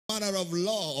manner of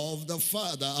love the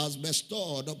Father has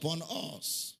bestowed upon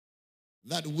us,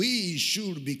 that we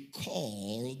should be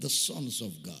called the sons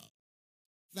of God.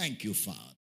 Thank you, Father.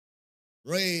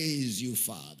 Praise you,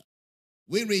 Father.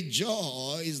 We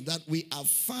rejoice that we are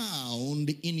found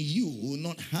in you,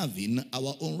 not having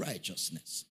our own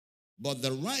righteousness, but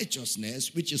the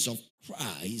righteousness which is of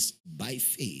Christ by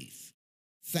faith.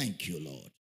 Thank you,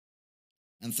 Lord.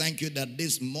 And thank you that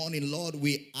this morning, Lord,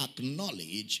 we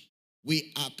acknowledge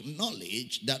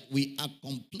that we are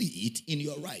complete in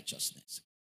your righteousness.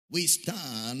 We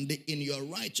stand in your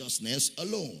righteousness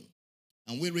alone.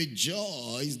 And we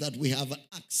rejoice that we have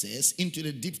access into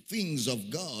the deep things of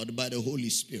God by the Holy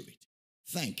Spirit.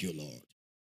 Thank you, Lord.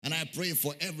 And I pray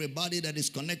for everybody that is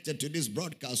connected to this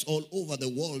broadcast all over the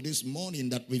world this morning,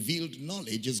 that revealed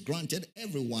knowledge is granted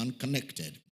everyone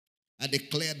connected. I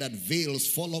declare that veils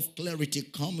full of clarity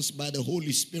comes by the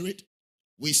Holy Spirit.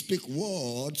 We speak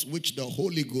words which the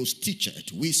Holy Ghost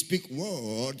teacheth. We speak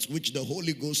words which the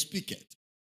Holy Ghost speaketh,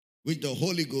 which the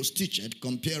Holy Ghost teacheth,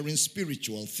 comparing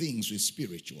spiritual things with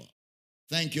spiritual.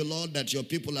 Thank you, Lord, that your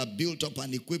people are built up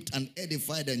and equipped and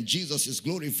edified, and Jesus is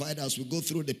glorified as we go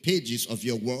through the pages of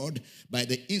your word by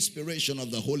the inspiration of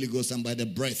the Holy Ghost and by the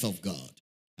breath of God.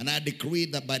 And I decree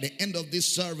that by the end of this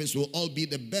service, we'll all be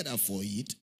the better for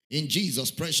it. In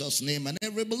Jesus' precious name, and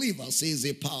every believer says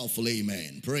a powerful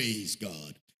amen. Praise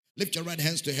God. Lift your right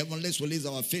hands to heaven. Let's release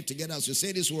our faith together as we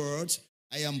say these words.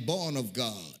 I am born of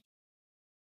God.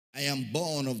 I am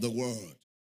born of the Word.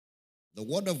 The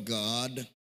Word of God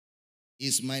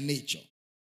is my nature.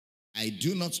 I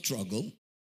do not struggle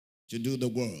to do the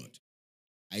Word.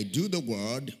 I do the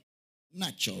Word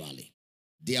naturally.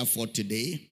 Therefore,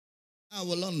 today, I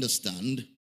will understand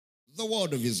the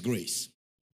word of His grace.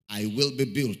 I will be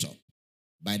built up.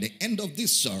 By the end of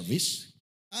this service,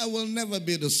 I will never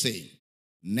be the same.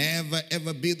 Never,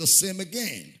 ever be the same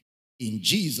again. In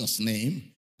Jesus'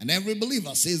 name. And every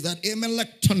believer says that amen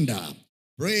like thunder.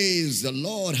 Praise the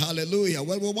Lord. Hallelujah.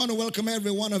 Well, we want to welcome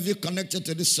every one of you connected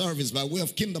to this service by way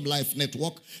of Kingdom Life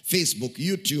Network, Facebook,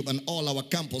 YouTube, and all our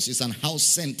campuses and house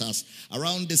centers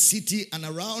around the city and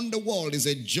around the world. It's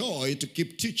a joy to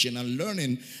keep teaching and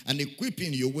learning and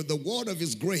equipping you with the word of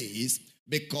His grace,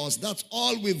 because that's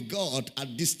all we've got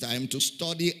at this time, to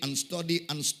study and study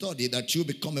and study, that you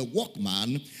become a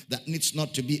workman that needs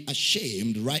not to be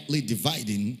ashamed, rightly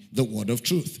dividing the word of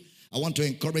truth. I want to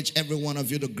encourage every one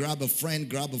of you to grab a friend,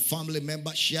 grab a family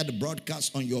member, share the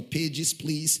broadcast on your pages,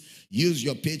 please. Use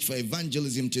your page for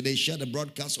evangelism today. Share the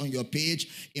broadcast on your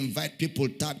page. Invite people,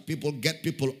 tag people, get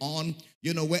people on.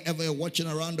 You know, wherever you're watching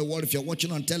around the world, if you're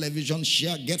watching on television,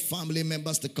 share, get family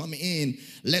members to come in.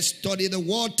 Let's study the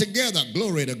word together.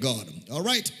 Glory to God. All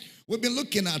right. We've been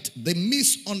looking at the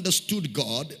misunderstood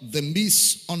God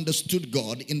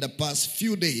in the past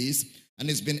few days, and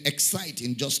it's been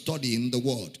exciting just studying the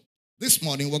word. This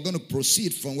morning, we're going to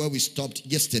proceed from where we stopped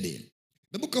yesterday.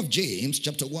 The book of James,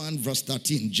 chapter 1, verse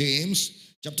 13.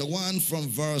 James, chapter 1, from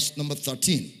verse number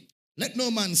 13. Let no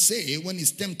man say when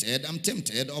he's tempted, I'm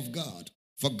tempted of God.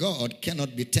 For God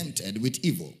cannot be tempted with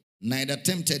evil, neither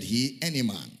tempted he any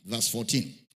man. Verse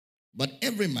 14. But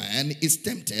every man is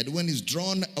tempted when he's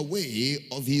drawn away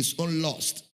of his own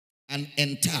lust and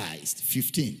enticed.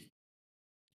 15.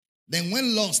 Then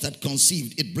when lust had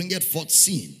conceived, it bringeth forth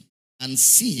sin. And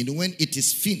sin, when it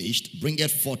is finished,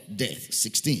 bringeth forth death.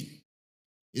 16.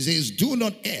 It says, do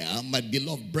not err, my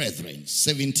beloved brethren.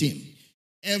 17.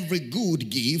 Every good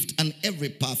gift and every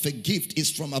perfect gift is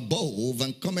from above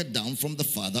and cometh down from the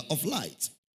Father of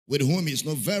lights, with whom is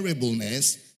no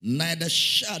variableness, neither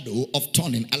shadow of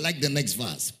turning. I like the next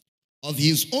verse. Of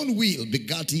his own will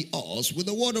begat he us with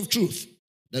the word of truth,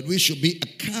 that we should be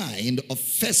a kind of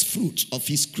first fruits of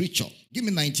his creature. Give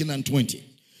me 19 and 20.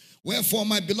 Wherefore,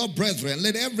 my beloved brethren,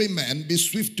 let every man be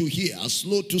swift to hear,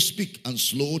 slow to speak, and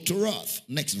slow to wrath.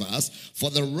 Next verse. For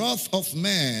the wrath of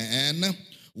man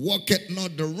worketh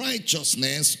not the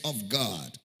righteousness of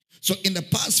God. So in the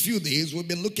past few days, we've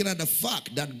been looking at the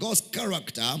fact that God's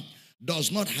character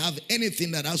does not have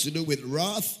anything that has to do with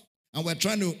wrath. And we're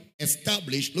trying to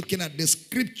establish, looking at the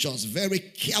scriptures very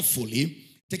carefully,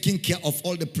 taking care of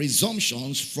all the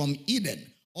presumptions from Eden.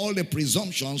 All the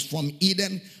presumptions from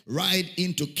Eden right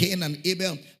into Cain and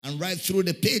Abel, and right through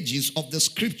the pages of the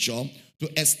scripture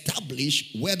to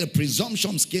establish where the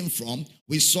presumptions came from.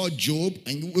 We saw Job,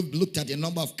 and we've looked at a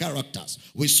number of characters.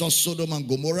 We saw Sodom and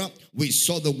Gomorrah. We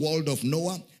saw the world of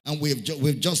Noah, and we've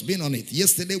just been on it.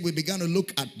 Yesterday, we began to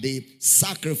look at the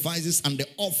sacrifices and the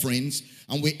offerings,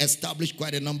 and we established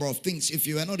quite a number of things. If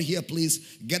you are not here,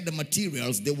 please get the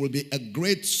materials. There will be a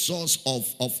great source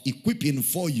of equipping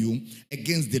for you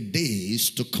against the days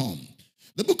to come.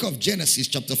 The book of Genesis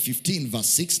chapter 15 verse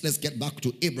 6. Let's get back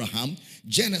to Abraham.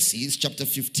 Genesis chapter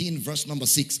 15 verse number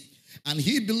 6. And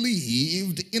he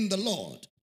believed in the Lord,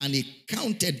 and he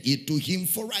counted it to him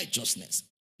for righteousness.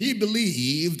 He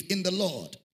believed in the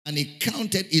Lord, and he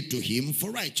counted it to him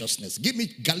for righteousness. Give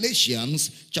me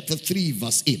Galatians chapter 3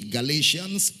 verse 8.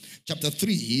 Galatians chapter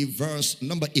 3 verse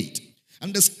number 8.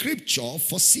 And the scripture,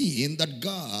 foreseeing that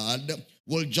God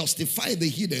will justify the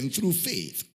heathen through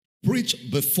faith, preached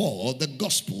before the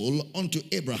gospel unto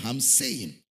Abraham,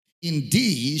 saying, in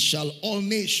thee shall all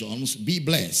nations be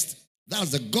blessed.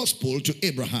 That's the gospel to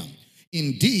Abraham.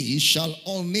 In thee shall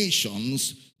all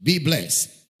nations be blessed.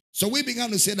 So we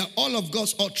began to say that all of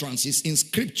God's utterances in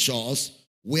scriptures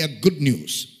were good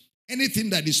news. Anything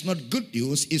that is not good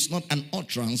news is not an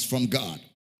utterance from God.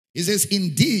 He says,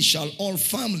 in thee shall all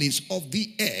families of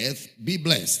the earth be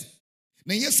blessed.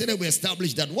 Now yesterday we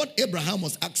established that what Abraham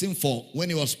was asking for when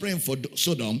he was praying for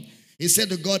Sodom, he said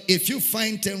to God, if you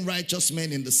find 10 righteous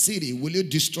men in the city, will you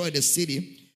destroy the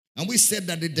city? And we said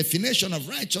that the definition of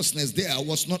righteousness there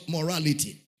was not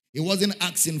morality. He wasn't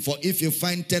asking for if you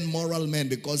find 10 moral men,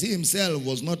 because he himself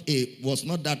was not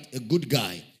that a good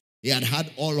guy. He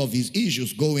had all of his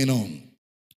issues going on.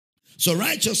 So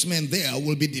righteous men there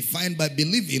will be defined by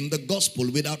believing the gospel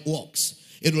without works.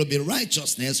 It will be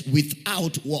righteousness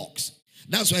without works.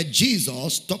 That's why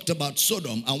Jesus talked about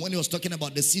Sodom, and when he was talking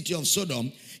about the city of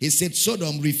Sodom, he said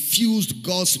Sodom refused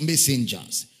God's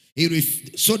messengers.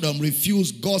 Sodom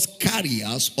refused God's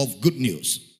carriers of good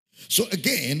news. So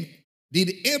again,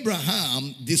 did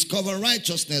Abraham discover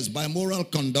righteousness by moral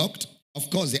conduct? Of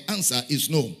course, the answer is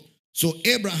no. So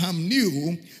Abraham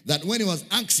knew that when he was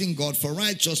asking God for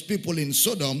righteous people in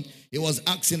Sodom, he was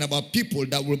asking about people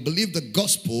that will believe the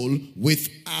gospel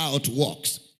without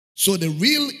works. So the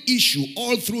real issue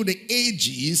all through the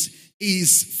ages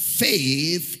is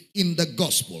faith in the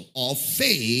gospel, or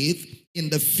faith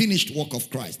in the finished work of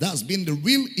Christ. That's been the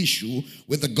real issue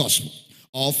with the gospel.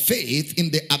 Or faith in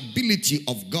the ability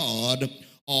of God,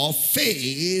 or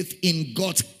faith in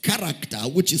God's character,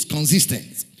 which is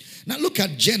consistent. Now look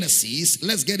at Genesis.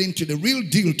 Let's get into the real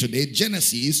deal today.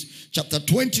 Genesis chapter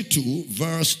 22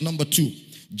 verse number 2.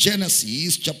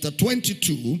 Genesis chapter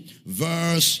 22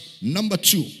 verse number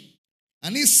 2.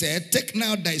 And he said, take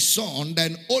now thy son,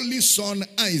 thine only son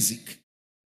Isaac,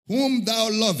 whom thou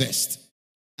lovest,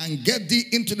 and get thee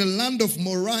into the land of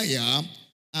Moriah,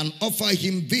 and offer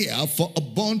him there for a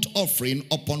burnt offering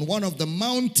upon one of the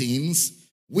mountains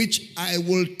which I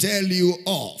will tell you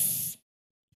of.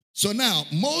 So now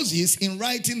Moses, in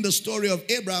writing the story of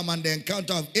Abraham and the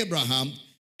encounter of Abraham,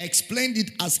 explained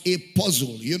it as a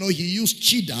puzzle. You know, he used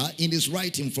cheetah in his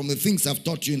writing from the things I've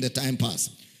taught you in the time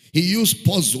past. He used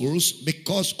puzzles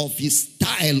because of his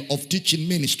style of teaching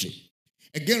ministry.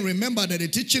 Again, remember that the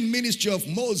teaching ministry of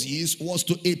Moses was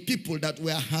to a people that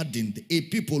were hardened, a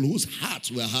people whose hearts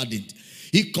were hardened.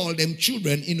 He called them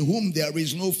children in whom there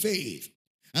is no faith.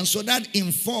 And so that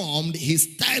informed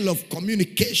his style of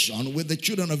communication with the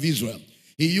children of Israel.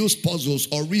 He used puzzles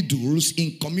or riddles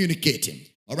in communicating.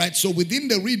 All right, so within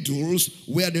the riddles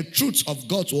were the truths of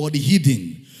God's word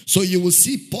hidden. So you will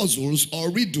see puzzles or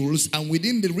riddles, and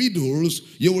within the riddles,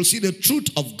 you will see the truth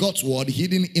of God's word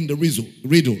hidden in the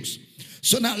riddles.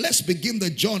 So now let's begin the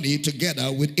journey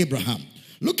together with Abraham.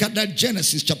 Look at that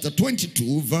Genesis chapter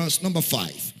 22 verse number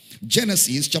 5.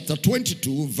 Genesis chapter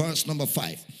 22 verse number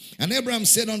 5. And Abraham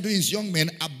said unto his young men,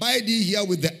 abide ye here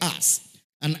with the ass,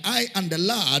 and I and the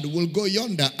lad will go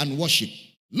yonder and worship.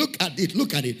 Look at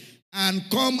it, and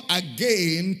come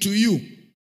again to you.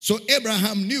 So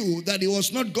Abraham knew that he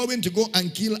was not going to go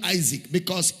and kill Isaac,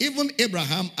 because even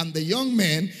Abraham and the young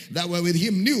men that were with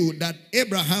him knew that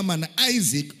Abraham and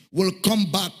Isaac will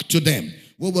come back to them.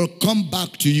 We will come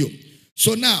back to you.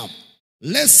 So now,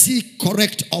 let's see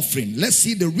correct offering. Let's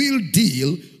see the real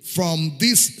deal from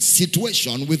this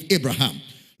situation with Abraham.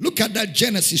 Look at that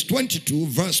Genesis 22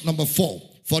 verse number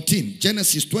 14.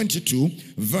 Genesis 22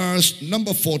 verse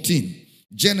number 14.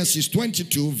 Genesis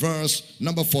 22 verse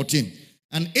number 14.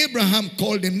 And Abraham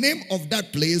called the name of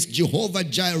that place Jehovah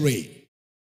Jireh,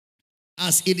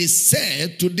 as it is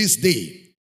said to this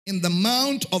day, in the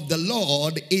mount of the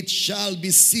Lord it shall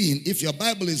be seen. If your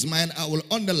Bible is mine, I will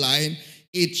underline,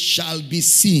 it shall be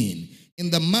seen.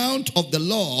 In the mount of the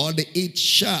Lord it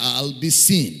shall be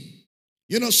seen.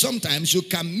 You know, sometimes you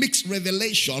can mix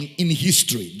revelation in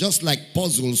history, just like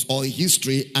puzzles or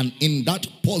history, and in that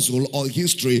puzzle or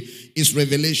history is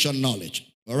revelation knowledge.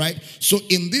 All right. So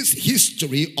in this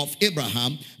history of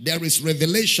Abraham, there is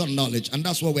revelation knowledge, and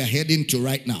that's what we're heading to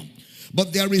right now.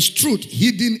 But there is truth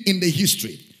hidden in the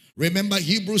history. Remember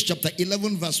Hebrews chapter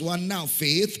 11 verse 1. Now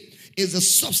faith is the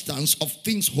substance of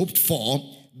things hoped for,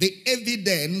 the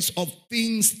evidence of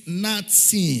things not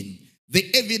seen. The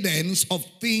evidence of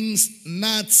things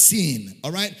not seen.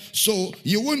 All right. So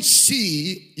you won't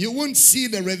see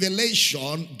the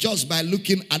revelation just by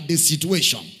looking at the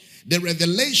situation. The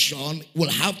revelation will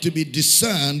have to be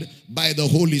discerned by the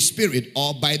Holy Spirit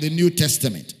or by the New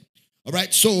Testament. All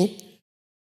right. So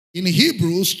in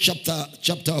Hebrews chapter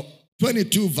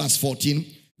 22 verse 14,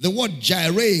 the word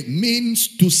jireh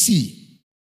means to see.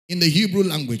 In the Hebrew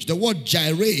language, the word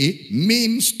jireh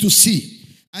means to see.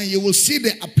 And you will see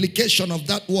the application of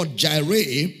that word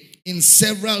jireh in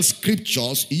several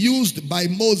scriptures used by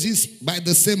Moses, by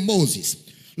the same Moses.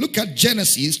 Look at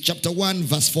Genesis chapter 1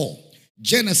 verse 4.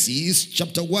 Genesis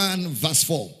chapter 1 verse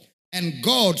 4. And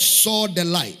God saw the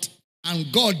light,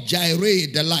 and God jireh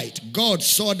the light. God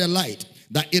saw the light,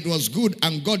 that it was good,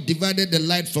 and God divided the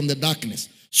light from the darkness.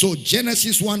 So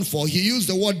Genesis 1:4, he used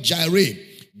the word jireh.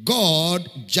 God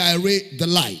jireh the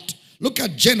light. Look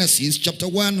at Genesis chapter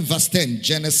 1 verse 10.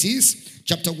 Genesis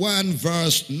chapter 1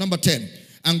 verse number 10.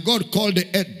 And God called the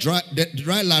earth the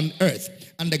dry land earth,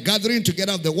 and the gathering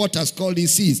together of the waters called he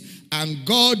seas. And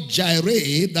God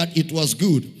jireh that it was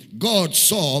good. God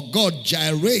saw, God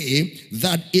jireh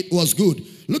that it was good.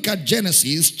 Look at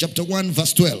Genesis chapter 1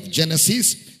 verse 12.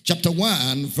 Genesis chapter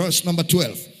 1 verse number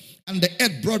 12. And the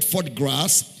earth brought forth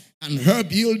grass, and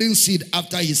herb yielding seed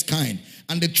after his kind,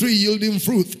 and the tree yielding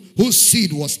fruit, whose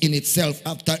seed was in itself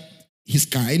after his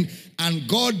kind. And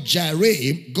God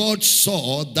jireh, God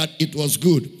saw that it was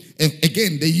good.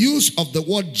 Again, the use of the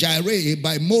word jireh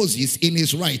by Moses in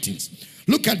his writings.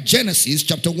 Look at Genesis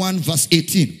chapter 1 verse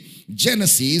 18.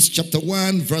 Genesis chapter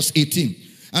 1 verse 18.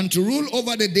 And to rule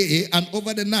over the day and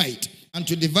over the night, and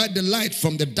to divide the light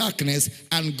from the darkness.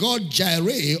 And God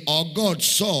jireh, or God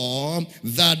saw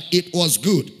that it was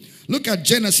good. Look at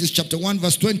Genesis chapter 1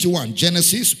 verse 21.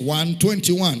 Genesis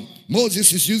 1:21.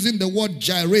 Moses is using the word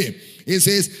jireh. He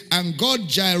says, and God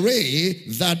jireh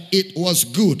that it was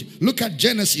good. Look at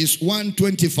Genesis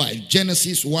 1:25.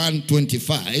 Genesis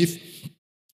 1:25.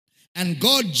 And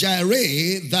God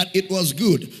jireh that it was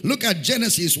good. Look at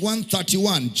Genesis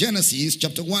 1:31. Genesis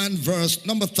chapter 1 verse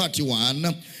number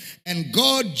 31. And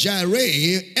God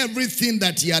jireh everything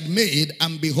that he had made,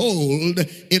 and behold,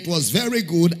 it was very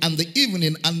good. And the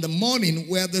evening and the morning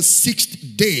were the sixth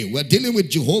day. We're dealing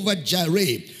with Jehovah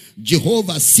jireh.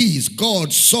 Jehovah sees,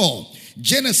 God saw.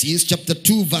 Genesis chapter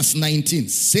 2 verse 19.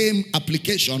 Same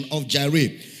application of jireh.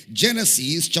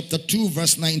 Genesis chapter 2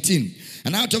 verse 19.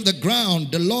 And out of the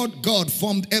ground the Lord God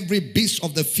formed every beast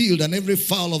of the field and every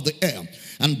fowl of the air,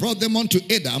 and brought them unto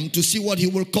Adam to see what he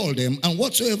will call them. And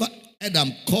whatsoever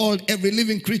Adam called every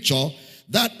living creature,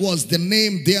 that was the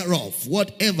name thereof.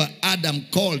 Whatever Adam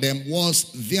called them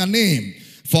was their name.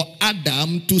 For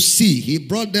Adam to see. He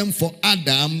brought them for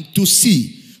Adam to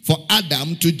see. For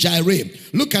Adam to jireh.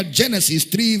 Look at Genesis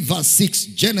 3 verse 6.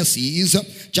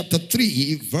 Genesis chapter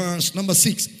 3 verse number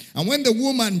 6. And when the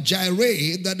woman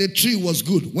jireh that the tree was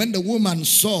good. When the woman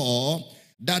saw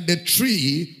that the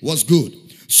tree was good.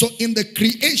 So in the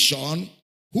creation,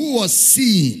 who was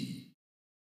seeing?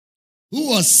 Who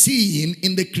was seeing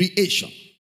in the creation?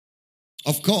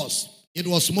 Of course, it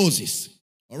was Moses.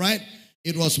 All right?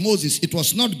 It was Moses. It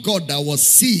was not God that was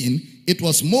seeing. It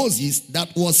was Moses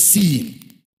that was seeing.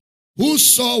 Who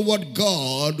saw what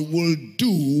God will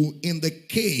do in the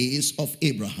case of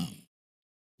Abraham?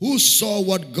 Who saw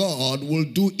what God will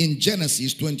do in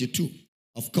Genesis 22?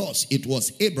 Of course, it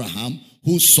was Abraham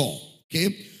who saw.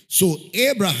 Okay? So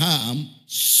Abraham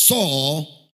saw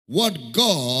what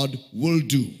God will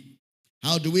do.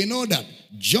 How do we know that?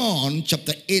 John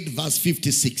chapter 8 verse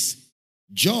 56.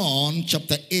 John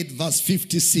chapter 8 verse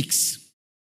 56.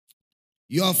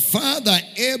 Your father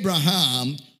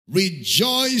Abraham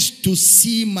rejoiced to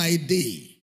see my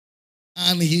day,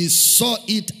 and he saw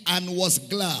it and was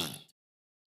glad.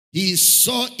 He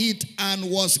saw it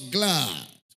and was glad.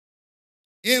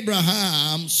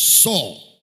 Abraham saw.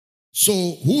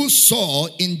 So who saw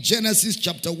in Genesis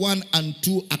chapter 1 and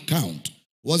 2 account?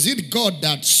 Was it God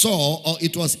that saw, or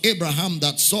it was Abraham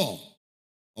that saw?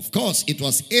 Of course, it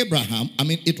was Abraham.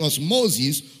 It was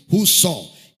Moses who saw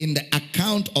in the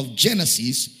account of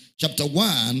Genesis chapter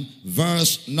 1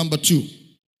 verse number 2.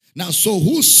 Now, so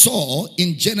who saw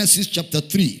in Genesis chapter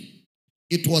 3?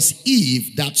 It was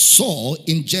Eve that saw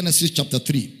in Genesis chapter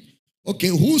 3. Okay,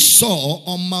 who saw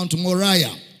on Mount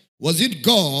Moriah? Was it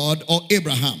God or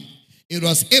Abraham? It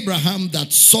was Abraham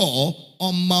that saw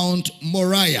on Mount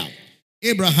Moriah.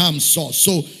 Abraham saw.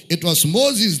 So it was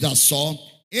Moses that saw,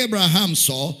 Abraham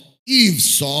saw, Eve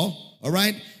saw. All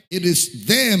right? It is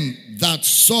them that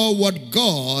saw what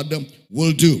God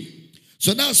will do.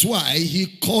 So that's why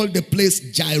he called the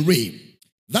place Jireh.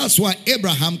 That's why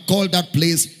Abraham called that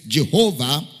place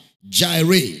Jehovah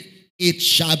Jireh. It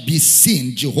shall be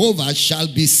seen. Jehovah shall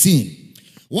be seen.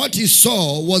 What he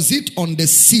saw, was it on the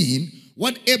scene?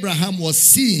 What Abraham was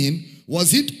seeing,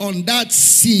 was it on that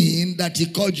scene that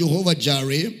he called Jehovah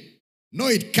Jireh? No,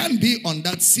 it can't be on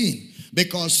that scene.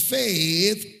 Because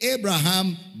faith,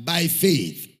 Abraham by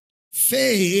faith.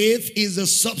 Faith is the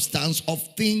substance of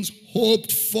things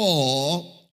hoped for,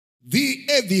 the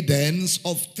evidence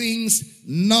of things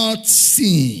not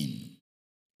seen.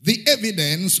 The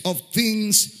evidence of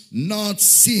things not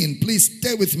seen. Please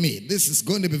stay with me. This is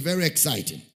going to be very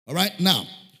exciting. All right, now.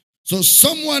 So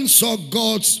someone saw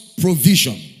God's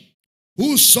provision.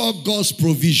 Who saw God's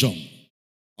provision?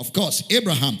 Of course,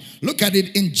 Abraham. Look at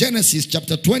it in Genesis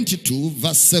chapter 22,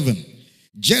 verse 7.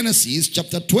 Genesis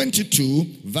chapter 22,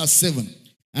 verse 7.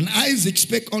 And Isaac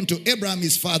spake unto Abraham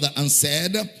his father and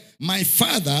said, my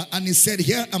father. And he said,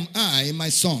 here am I, my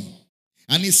son.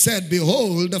 And he said,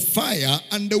 behold, the fire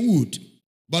and the wood.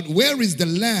 But where is the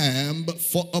lamb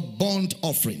for a burnt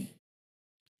offering?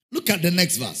 Look at the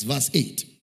next verse, verse 8.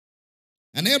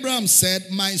 And Abraham said,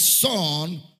 my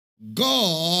son,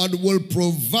 God will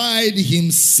provide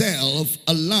himself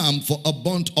a lamb for a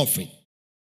burnt offering.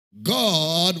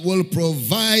 God will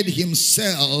provide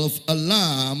himself a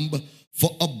lamb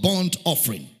for a burnt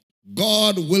offering.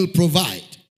 God will provide.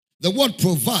 The word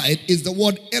provide is the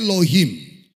word Elohim.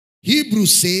 Hebrew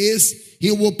says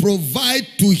he will provide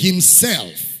to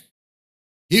himself.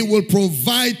 He will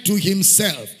provide to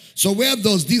himself. So where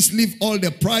does this leave all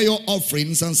the prior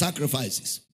offerings and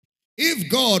sacrifices? If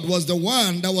God was the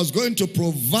one that was going to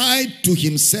provide to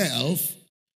himself,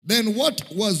 then what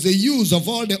was the use of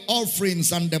all the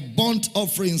offerings and the burnt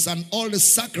offerings and all the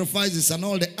sacrifices and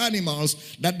all the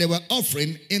animals that they were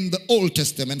offering in the Old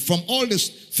Testament from all these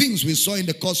things we saw in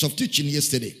the course of teaching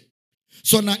yesterday?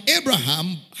 So now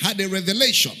Abraham had a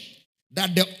revelation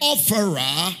that the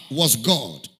offerer was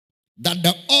God. That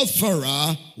the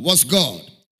offerer was God.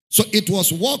 So it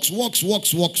was works.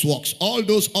 All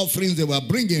those offerings they were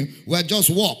bringing were just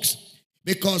works.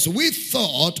 Because we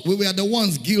thought we were the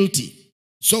ones guilty.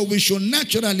 So we should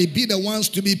naturally be the ones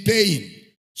to be paying.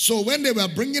 So when they were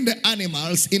bringing the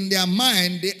animals, in their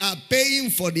mind, they are paying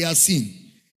for their sin.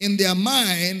 In their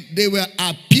mind, they were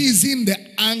appeasing the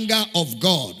anger of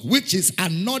God, which is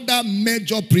another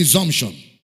major presumption.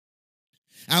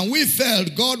 And we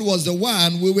felt God was the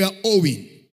one we were owing.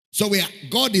 So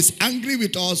God is angry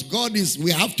with us.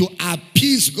 We have to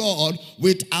appease God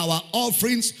with our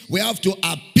offerings. We have to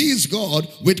appease God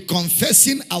with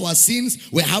confessing our sins.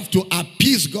 We have to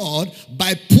appease God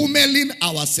by pummeling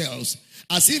ourselves.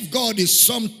 As if God is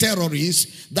some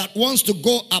terrorist that wants to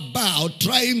go about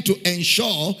trying to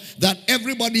ensure that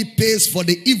everybody pays for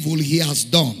the evil he has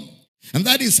done. And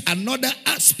that is another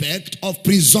aspect of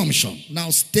presumption. Now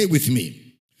stay with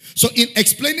me. So in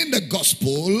explaining the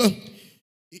gospel,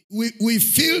 we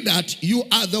feel that you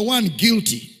are the one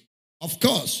guilty. Of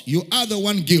course, you are the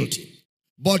one guilty.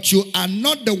 But you are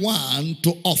not the one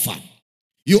to offer.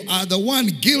 You are the one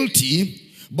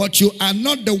guilty, but you are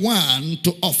not the one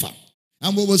to offer.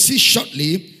 And we will see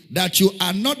shortly that you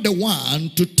are not the one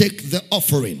to take the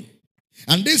offering.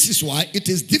 And this is why it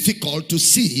is difficult to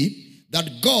see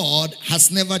that God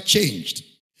has never changed.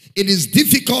 It is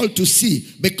difficult to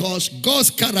see because God's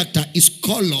character is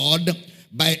colored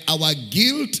by our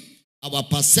guilt, our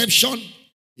perception,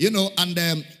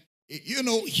 and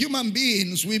human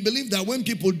beings, we believe that when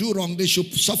people do wrong, they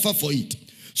should suffer for it.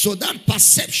 So that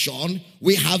perception,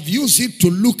 we have used it to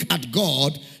look at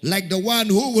God like the one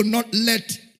who will not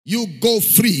let you go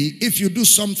free if you do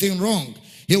something wrong.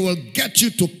 He will get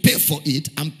you to pay for it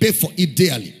and pay for it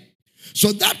dearly.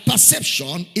 So that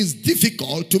perception is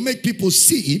difficult to make people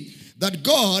see that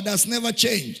God has never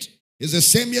changed. He's the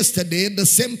same yesterday, the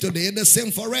same today, the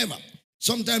same forever.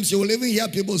 Sometimes you will even hear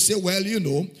people say, well,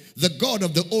 the God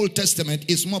of the Old Testament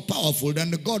is more powerful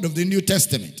than the God of the New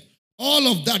Testament. All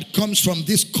of that comes from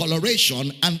this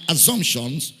coloration and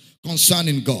assumptions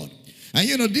concerning God.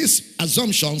 And this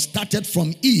assumption started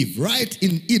from Eve, right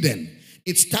in Eden.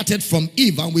 It started from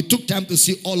Eve, and we took time to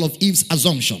see all of Eve's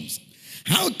assumptions.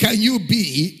 How can you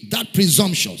be that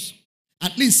presumptuous?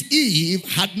 At least Eve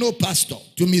had no pastor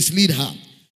to mislead her.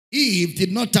 Eve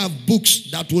did not have books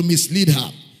that will mislead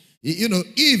her.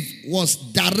 Eve was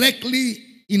directly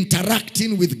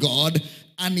interacting with God,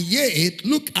 and yet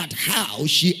look at how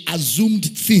she assumed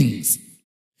things.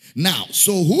 Now,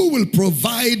 so who will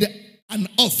provide an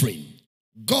offering?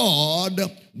 God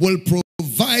will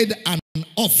provide an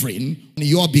offering on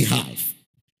your behalf.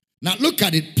 Now look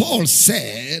at it. Paul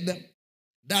said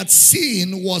that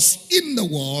sin was in the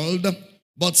world,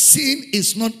 but sin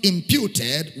is not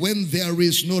imputed when there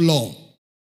is no law.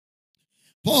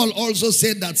 Paul also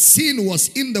said that sin was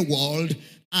in the world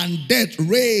and death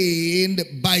reigned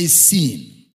by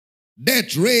sin.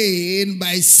 Death reigned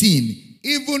by sin,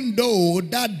 even though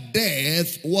that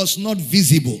death was not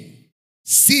visible.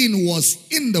 Sin was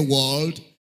in the world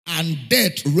and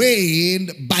death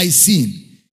reigned by sin.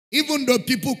 Even though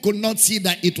people could not see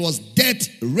that it was death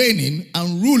reigning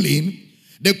and ruling,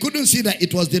 they couldn't see that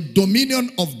it was the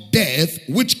dominion of death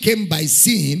which came by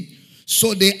sin.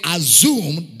 So they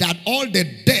assumed that all the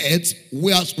death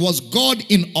was God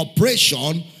in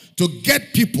operation to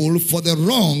get people for the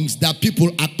wrongs that people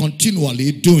are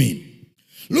continually doing.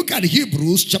 Look at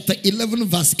Hebrews chapter 11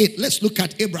 verse 8. Let's look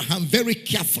at Abraham very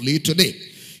carefully today.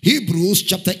 Hebrews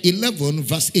chapter 11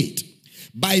 verse 8.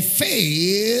 By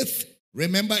faith,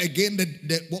 remember again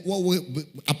what we're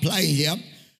applying here.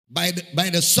 By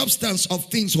the substance of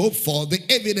things hoped for, the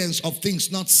evidence of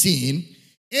things not seen,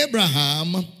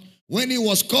 Abraham, when he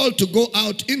was called to go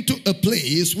out into a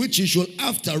place which he should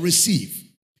after receive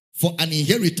for an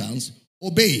inheritance,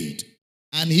 obeyed.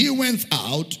 And he went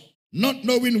out, not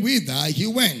knowing whither he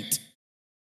went.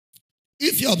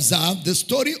 If you observe, the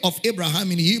story of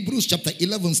Abraham in Hebrews chapter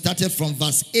 11 started from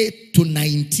verse 8 to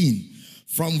 19.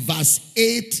 From verse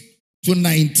 8 to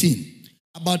 19.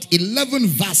 About 11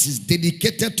 verses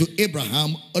dedicated to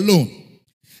Abraham alone.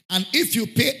 And if you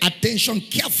pay attention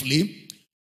carefully,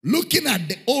 looking at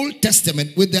the Old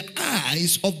Testament with the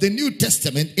eyes of the New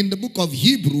Testament in the book of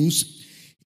Hebrews,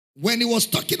 when he was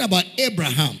talking about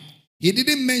Abraham, he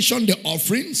didn't mention the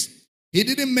offerings, he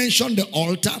didn't mention the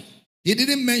altar, he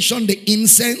didn't mention the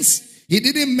incense, he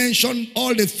didn't mention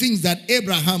all the things that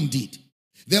Abraham did.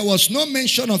 There was no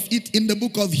mention of it in the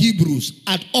book of Hebrews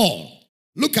at all.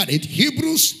 Look at it,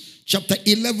 Hebrews chapter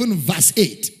 11 verse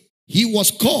 8. He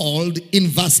was called in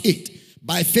verse 8.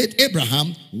 By faith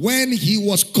Abraham, when he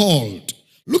was called.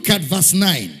 Look at verse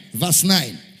 9. Verse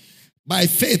 9. By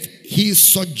faith he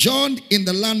sojourned in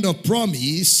the land of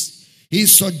promise. He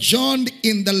sojourned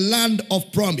in the land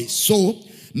of promise. So,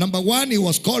 number one, he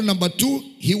was called. Number two,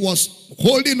 he was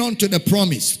holding on to the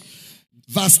promise.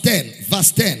 Verse 10.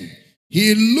 Verse 10.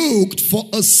 He looked for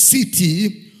a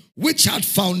city which had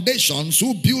foundations,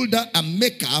 whose builder and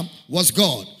maker was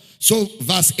God. So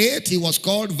verse 8, he was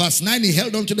called. Verse 9, he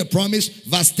held on to the promise.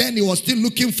 Verse 10, he was still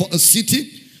looking for a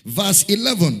city. Verse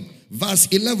 11,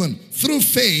 through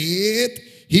faith,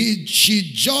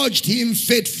 she judged him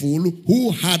faithful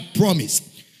who had promised.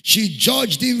 She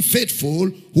judged him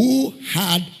faithful who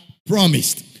had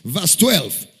promised. Verse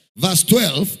 12,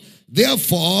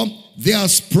 therefore there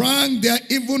sprang there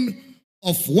even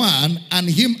of one, and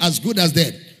him as good as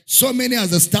dead. So many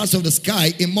as the stars of the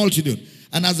sky in multitude,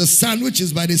 and as the sand which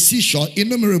is by the seashore,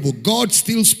 innumerable. God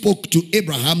still spoke to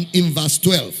Abraham in verse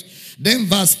 12. Then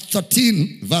verse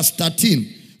 13,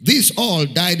 these all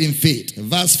died in faith.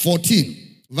 Verse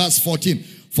 14,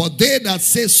 for they that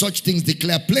say such things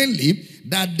declare plainly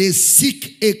that they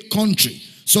seek a country.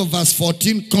 So verse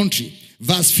 14, country.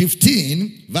 Verse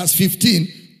 15,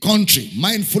 country,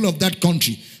 mindful of that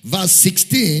country. Verse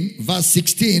 16,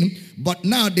 but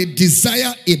now they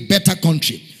desire a better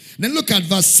country. Then look at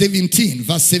verse 17.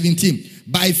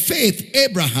 By faith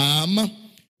Abraham,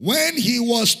 when he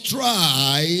was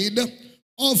tried,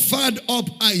 offered up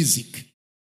Isaac.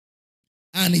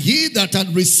 And he that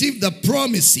had received the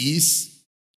promises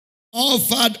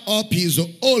offered up his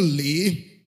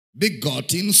only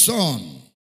begotten son.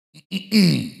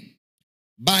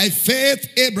 By faith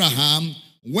Abraham,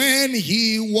 when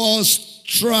he was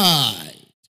tried.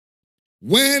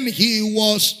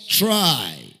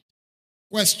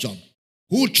 Question,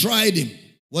 who tried him?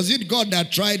 Was it God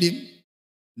that tried him?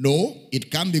 No, it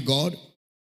can't be God.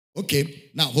 Okay,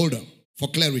 now hold on for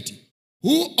clarity.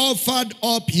 Who offered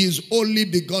up his only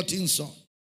begotten son?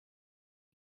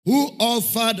 Who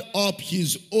offered up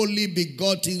his only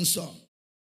begotten son?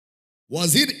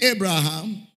 Was it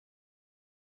Abraham?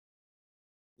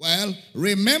 Well,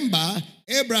 remember,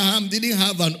 Abraham didn't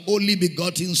have an only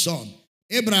begotten son.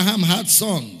 Abraham had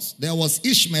sons. There was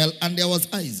Ishmael and there was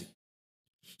Isaac.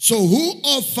 So who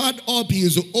offered up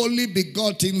his only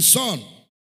begotten son?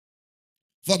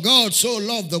 For God so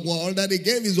loved the world that he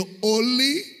gave his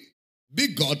only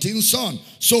begotten son.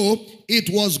 So it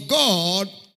was God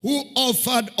who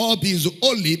offered up his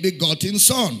only begotten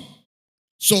son.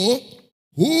 So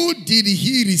who did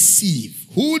he receive?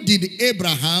 Who did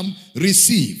Abraham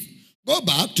receive? Go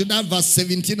back to that verse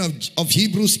 17 of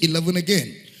Hebrews 11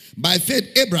 again. By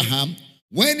faith Abraham,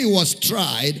 when he was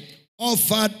tried,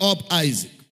 offered up Isaac.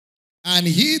 And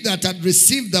he that had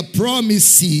received the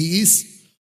promises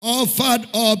offered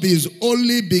up his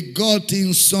only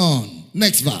begotten son,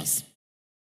 Next verse.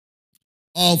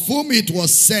 Of whom it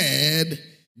was said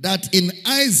that in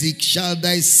Isaac shall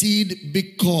thy seed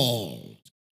be called.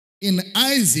 In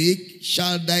Isaac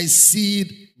shall thy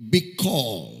seed be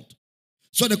called.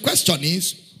 So the question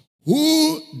is,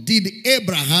 who did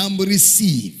Abraham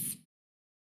receive?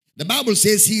 The Bible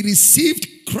says he received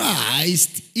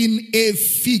Christ in a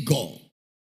figure.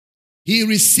 He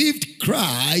received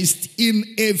Christ in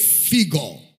a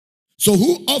figure. So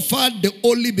who offered the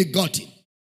only begotten?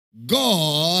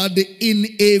 God in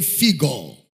a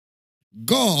figure.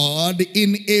 God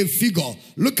in a figure.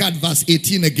 Look at verse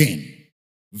 18 again.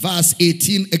 Verse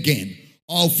 18 again.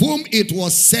 Of whom it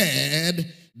was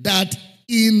said that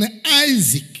in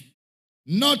Isaac,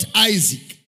 not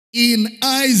Isaac, in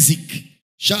Isaac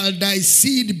shall thy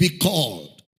seed be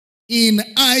called. In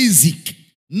Isaac,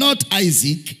 not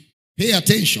Isaac, pay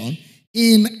attention.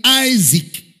 In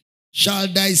Isaac shall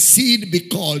thy seed be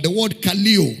called. The word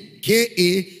Kaleo,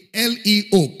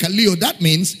 K-A-L-E-O, Kaleo. That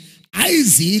means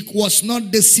Isaac was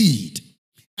not the seed.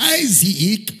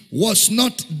 Isaac was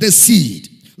not the seed.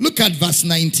 Look at verse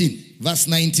 19. Verse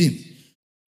 19.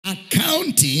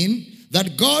 Accounting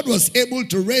that God was able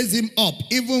to raise him up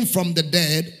even from the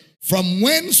dead, from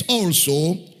whence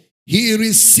also he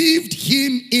received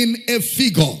him in a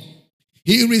figure.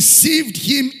 He received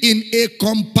him in a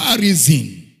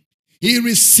comparison. He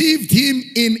received him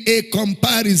in a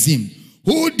comparison.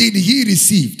 Who did he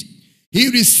receive? He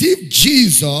received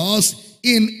Jesus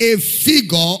in a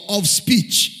figure of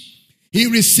speech. He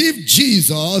received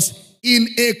Jesus in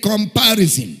a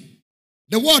comparison.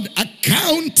 The word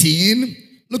accounting,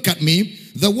 look at me.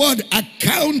 The word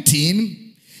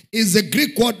accounting is the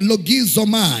Greek word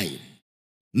logizomai.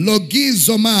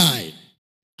 Logizomai.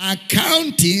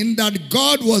 Accounting that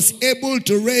God was able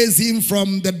to raise him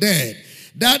from the dead.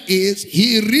 That is,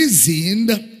 he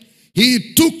reasoned,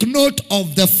 he took note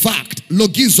of the fact,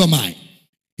 logizomai.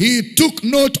 He took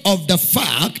note of the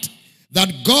fact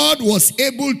that God was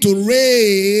able to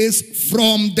raise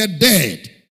from the dead.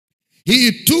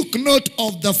 He took note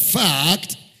of the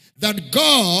fact that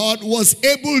God was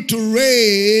able to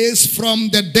raise from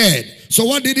the dead. So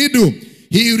what did he do?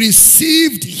 He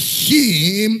received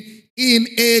him in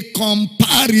a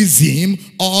comparison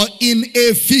or in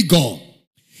a figure.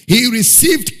 He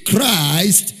received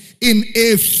Christ in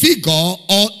a figure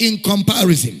or in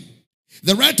comparison.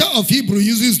 The writer of Hebrew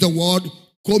uses the word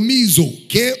komizo,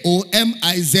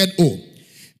 K-O-M-I-Z-O.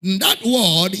 That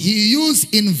word he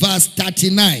used in verse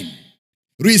 39.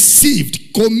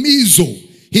 Received, komizo.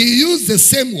 He used the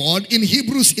same word in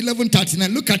Hebrews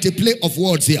 11:39. Look at a play of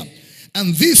words here.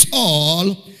 And this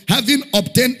all, having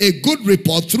obtained a good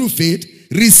report through faith,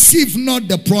 receive not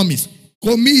the promise.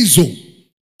 Komizo.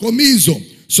 Komizo.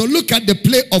 So look at the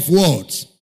play of words.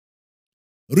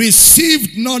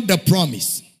 Received not the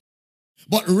promise,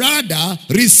 but rather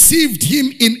received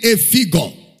him in a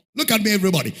figure. Look at me,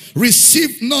 everybody.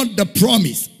 Received not the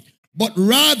promise, but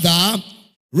rather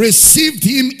received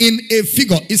him in a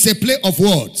figure. It's a play of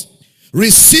words.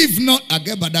 Received not,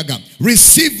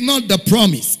 received not the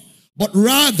promise, but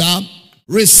rather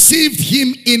received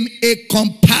him in a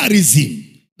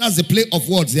comparison. That's the play of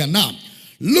words there. Now,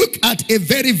 look at a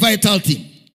very vital thing.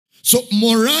 So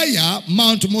Moriah,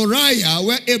 Mount Moriah,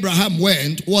 where Abraham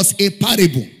went, was a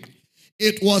parable.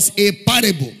 It was a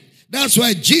parable. That's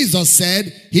why Jesus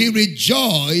said, he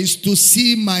rejoiced to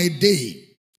see my day.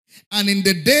 And in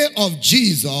the day of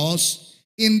Jesus,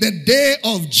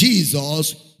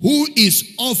 who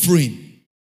is offering?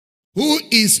 Who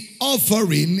is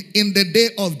offering in the day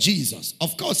of Jesus?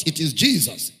 Of course, it is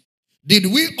Jesus. Did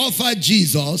we offer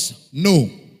Jesus? No.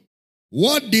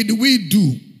 What did we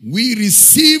do? We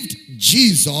received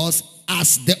Jesus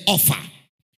as the offer.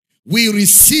 We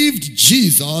received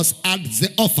Jesus as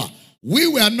the offer. We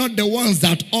were not the ones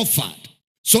that offered.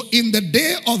 So in the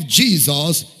day of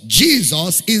Jesus,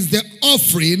 Jesus is the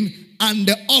offering and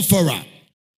the offerer.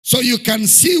 So you can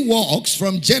see works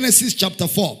from Genesis chapter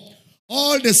 4.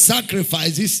 All the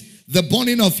sacrifices, the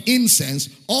burning of incense,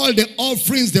 all the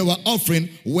offerings they were offering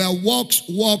were works.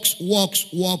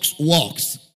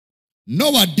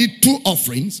 Noah did 2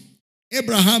 offerings.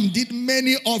 Abraham did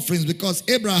many offerings because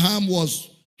Abraham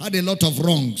had a lot of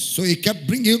wrongs. So he kept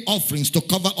bringing offerings to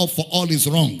cover up for all his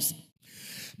wrongs.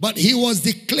 But he was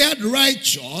declared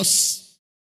righteous.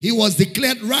 He was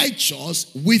declared righteous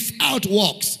without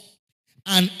works.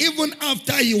 And even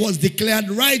after he was declared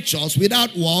righteous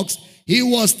without works, he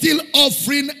was still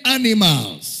offering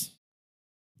animals.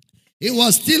 He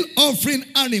was still offering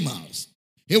animals.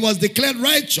 He was declared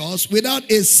righteous without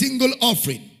a single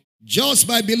offering, just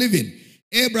by believing.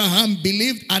 Abraham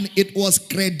believed and it was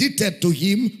credited to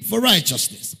him for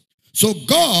righteousness. So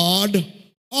God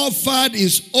offered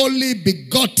his only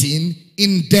begotten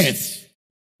in death.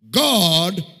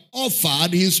 God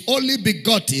offered his only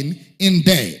begotten in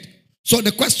death. So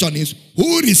the question is,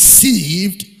 who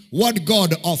received what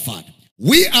God offered?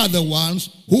 We are the ones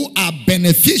who are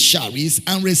beneficiaries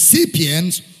and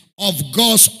recipients of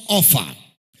God's offer.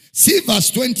 See verse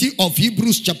 20 of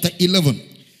Hebrews chapter 11.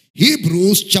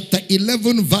 Hebrews chapter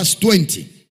 11 verse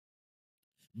 20.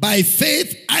 By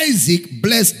faith Isaac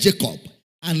blessed Jacob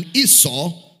and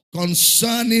Esau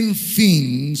concerning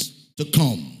things to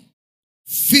come.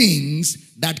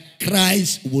 Things that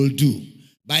Christ will do.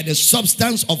 By the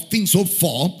substance of things hoped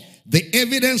for, the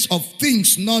evidence of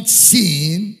things not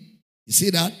seen. You see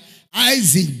that?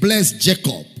 Isaac blessed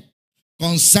Jacob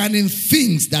concerning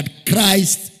things that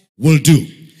Christ will do.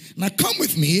 Now come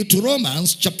with me to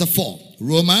Romans chapter 4.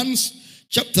 Romans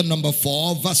chapter number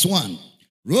 4 verse 1.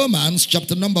 Romans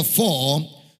chapter number 4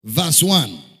 verse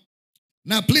 1.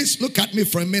 Now please look at me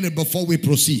for a minute before we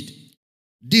proceed.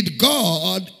 Did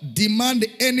God demand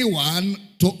anyone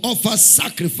to offer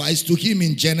sacrifice to him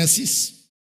in Genesis?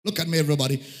 Look at me,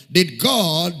 everybody. Did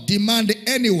God demand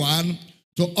anyone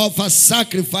to offer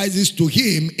sacrifices to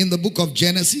him in the book of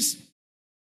Genesis?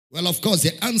 Well, of course,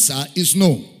 the answer is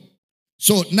no.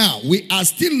 So now, we are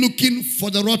still looking for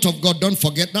the wrath of God. Don't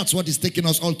forget, that's what is taking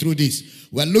us all through this.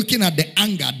 We're looking at the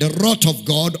anger, the wrath of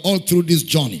God all through this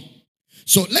journey.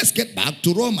 So let's get back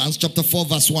to Romans chapter 4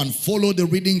 verse 1. Follow the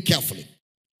reading carefully.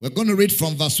 We're going to read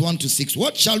from verse 1 to 6.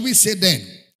 What shall we say then?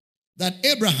 That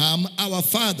Abraham, our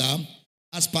father,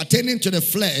 as pertaining to the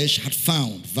flesh, had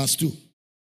found. Verse 2.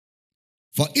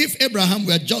 For if Abraham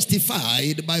were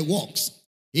justified by works,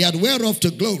 he had whereof to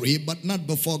glory, but not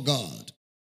before God.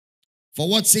 For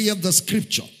what saith the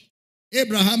scripture?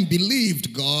 Abraham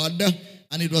believed God,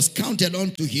 and it was counted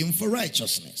unto him for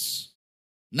righteousness.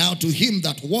 Now to him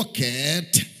that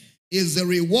worketh is the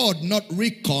reward not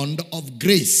reckoned of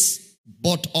grace,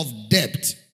 but of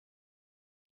debt.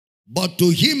 But to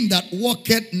him that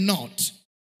worketh not,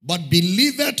 but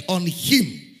believeth on him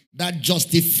that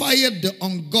justifieth the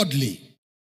ungodly,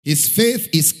 his faith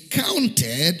is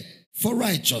counted for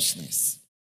righteousness.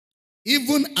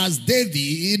 Even as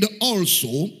David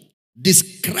also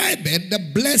described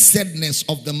the blessedness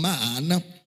of the man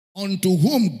unto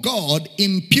whom God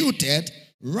imputed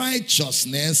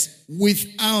righteousness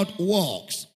without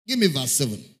works. Give me verse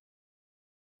 7.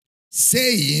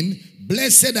 Saying,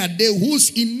 blessed are they whose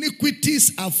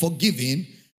iniquities are forgiven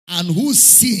and whose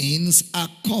sins are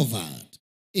covered.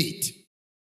 8.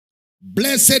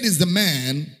 Blessed is the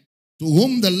man to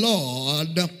whom the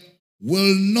Lord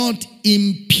will not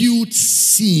impute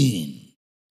sin.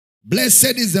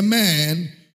 Blessed is the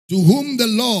man to whom the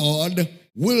Lord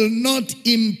will not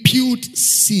impute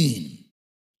sin.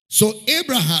 So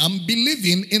Abraham,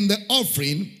 believing in the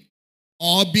offering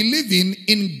or believing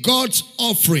in God's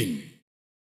offering,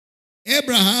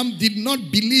 Abraham did not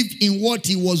believe in what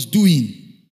he was doing.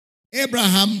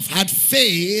 Abraham had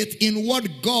faith in what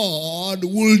God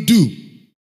will do.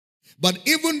 But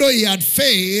even though he had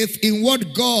faith in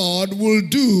what God will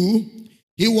do,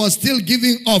 he was still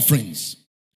giving offerings.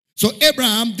 So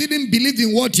Abraham didn't believe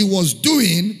in what he was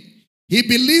doing. He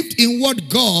believed in what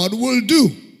God will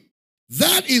do.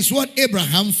 That is what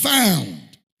Abraham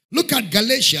found. Look at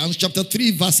Galatians chapter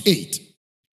 3 verse 8.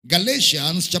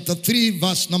 Galatians chapter 3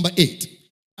 verse number 8.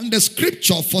 And the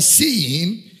scripture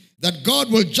foreseeing that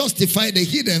God will justify the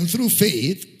heathen through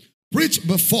faith, preached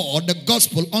before the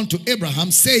gospel unto Abraham,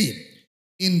 saying,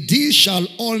 in thee shall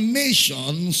all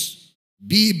nations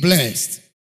be blessed.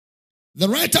 The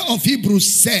writer of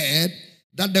Hebrews said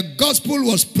that the gospel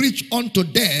was preached unto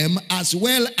them as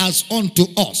well as unto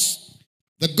us.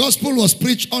 The gospel was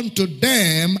preached unto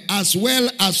them as well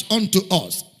as unto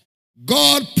us.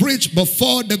 God preached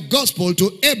before the gospel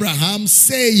to Abraham,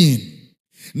 saying,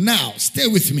 now stay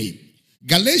with me.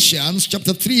 Galatians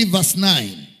chapter 3 verse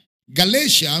 9.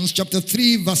 Galatians chapter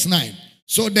 3 verse 9.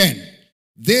 So then,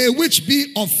 they which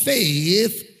be of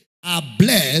faith are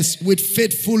blessed with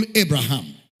faithful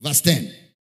Abraham. Verse 10.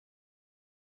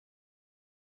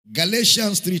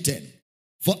 Galatians 3:10.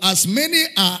 For as many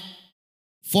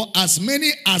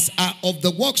as are of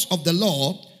the works of the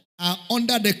law are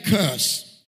under the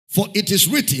curse. For it is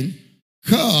written,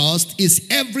 cursed is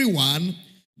everyone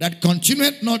that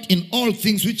continueth not in all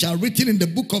things which are written in the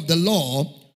book of the law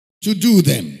to do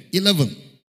them. 11.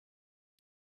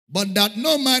 But that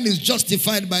no man is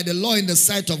justified by the law in the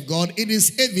sight of God, it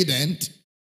is evident,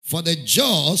 for the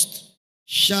just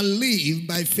shall live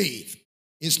by faith.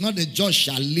 It's not the just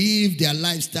shall live their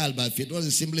lifestyle by faith. What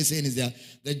it's simply saying is that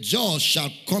the just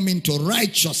shall come into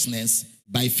righteousness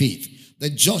by faith. the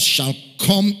just shall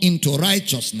come into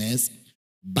righteousness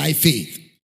by faith.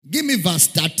 Give me verse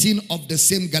 13 of the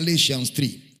same Galatians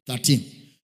 3:13.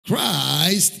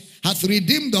 Christ hath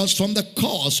redeemed us from the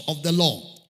curse of the law,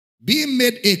 being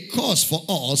made a curse for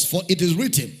us, for it is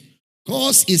written,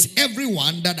 curse is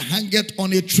everyone that hangeth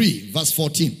on a tree. Verse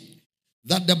 14.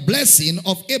 That the blessing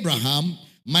of Abraham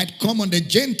might come on the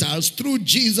Gentiles through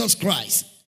Jesus Christ,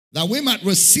 that we might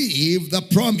receive the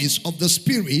promise of the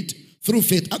Spirit through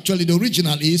faith. Actually, the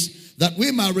original is that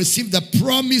we might receive the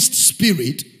promised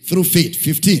Spirit through faith.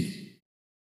 15.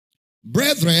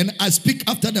 Brethren, I speak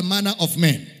after the manner of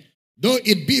men, though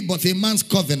it be but a man's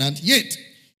covenant, yet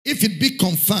if it be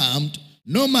confirmed,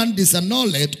 no man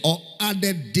disannulled or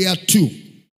added thereto.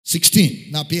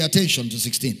 16. Now pay attention to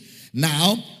 16.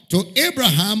 Now, to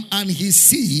Abraham and his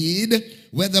seed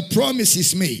were the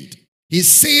promises made. He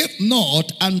saith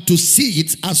not unto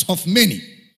seeds as of many,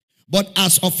 but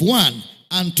as of one,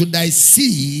 unto thy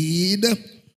seed,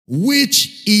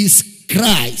 which is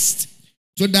Christ.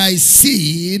 To thy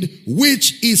seed,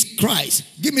 which is Christ.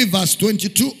 Give me verse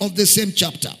 22 of the same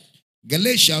chapter.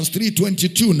 Galatians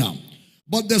 3:22 now.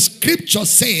 But the scripture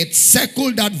said,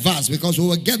 circle that verse because we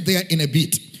will get there in a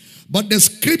bit. But the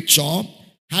scripture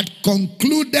had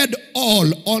concluded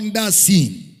all under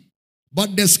sin.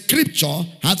 But the scripture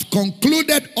hath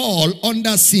concluded all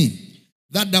under sin,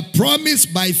 that the promise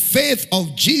by faith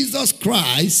of Jesus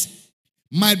Christ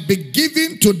might be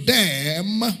given to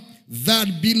them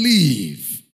that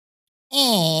believe.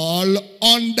 All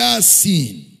under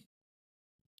sin.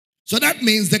 So that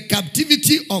means the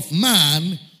captivity of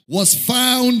man was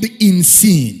found in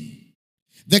sin.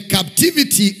 The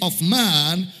captivity of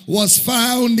man was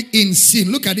found in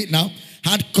sin. Look at it now.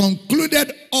 Had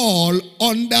concluded all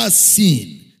under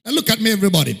sin. Now look at me,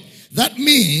 everybody. That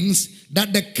means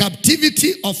that the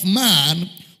captivity of man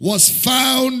was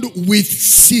found with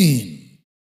sin.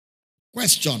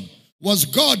 Question. Was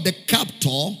God the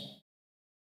captor?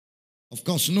 Of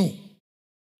course, no.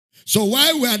 So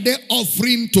why were they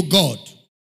offering to God?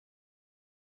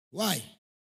 Why?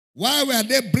 Why were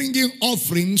they bringing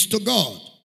offerings to God?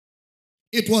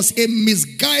 It was a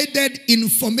misguided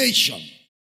information.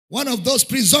 One of those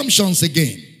presumptions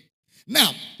again.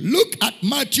 Now, look at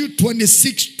Matthew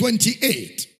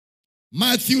 26:28.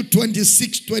 Matthew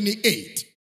 26:28.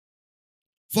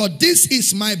 For this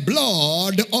is my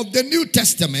blood of the New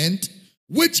Testament,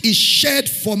 which is shed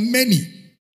for many,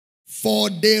 for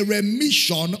the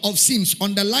remission of sins.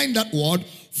 Underline that word,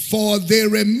 for the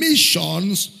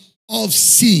remissions of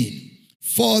sin.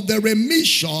 For the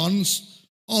remissions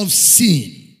of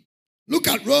sin. Look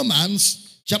at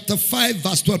Romans chapter 5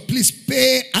 verse 12. Please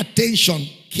pay attention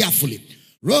carefully.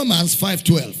 Romans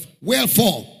 5:12.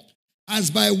 Wherefore, as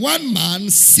by one man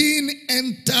sin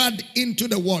entered into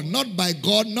the world, not by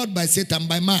God, not by Satan,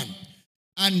 by man,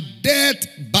 and death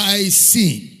by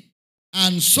sin.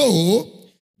 And so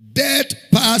death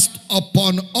passed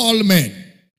upon all men,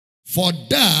 for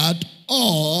that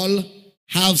all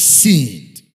have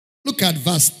sinned. Look at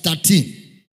verse 13.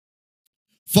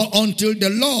 For until the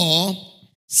law,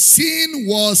 sin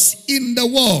was in the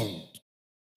world,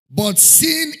 but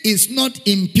sin is not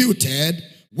imputed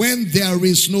when there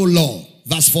is no law.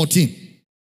 Verse 14.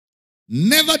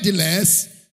 Nevertheless,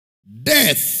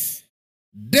 death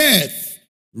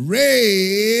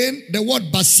reigned, the word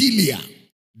basilia,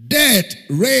 death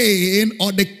reigned,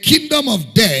 or the kingdom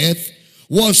of death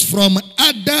was from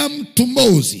Adam to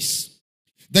Moses.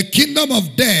 The kingdom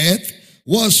of death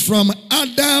was from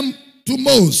Adam to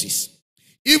Moses,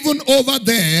 even over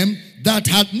them that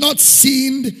had not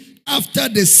sinned after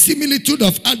the similitude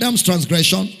of Adam's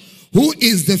transgression, who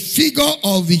is the figure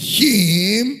of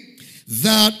him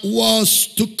that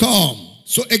was to come.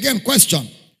 So again, question.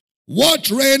 What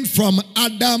reigned from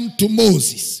Adam to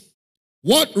Moses?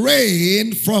 What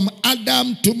reigned from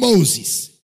Adam to Moses?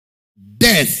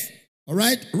 Death. All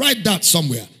right? Write that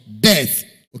somewhere. Death.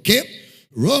 Okay?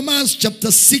 Romans chapter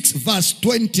 6 verse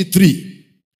 23.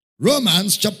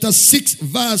 Romans chapter 6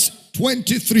 verse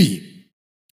 23.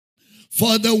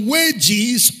 For the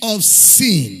wages of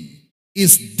sin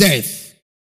is death,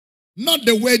 not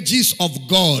the wages of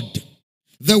God.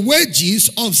 The wages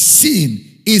of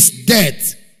sin is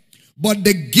death, but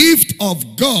the gift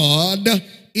of God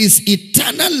is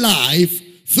eternal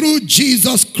life through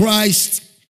Jesus Christ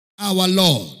our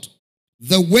Lord.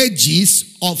 The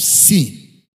wages of sin.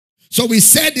 So we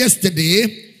said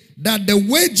yesterday that the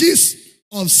wages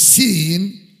of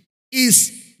sin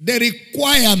is the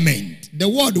requirement. The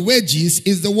word wages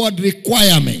is the word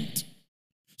requirement.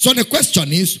 So the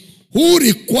question is, who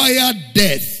required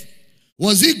death?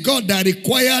 Was it God that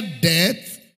required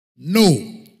death? No.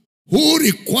 Who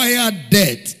required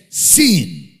death?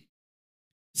 sin.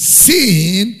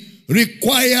 Sin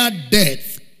required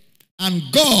death, and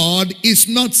God is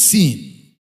not sin.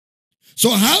 So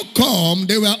how come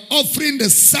they were offering the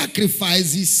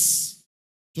sacrifices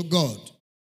to God?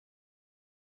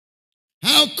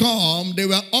 How come they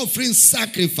were offering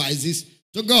sacrifices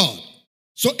to God?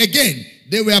 So again,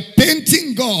 they were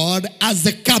painting God as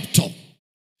the captor.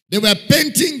 They were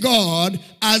painting God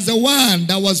as the one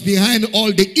that was behind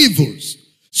all the evils.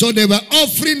 So they were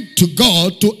offering to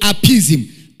God to appease him.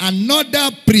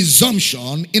 Another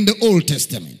presumption in the Old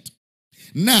Testament.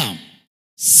 Now,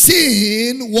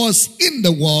 sin was in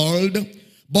the world,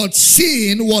 but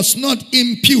sin was not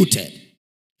imputed.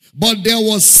 But there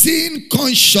was sin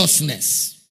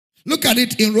consciousness. Look at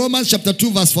it in Romans chapter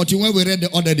 2 verse 14 where we read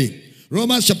the other day.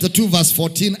 Romans chapter 2 verse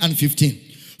 14 and 15.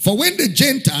 For when the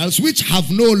Gentiles which have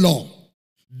no law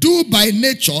do by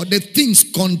nature the things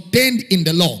contained in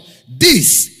the law,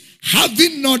 these,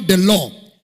 having not the law,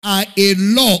 are a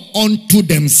law unto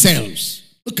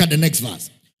themselves. Look at the next verse.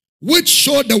 Which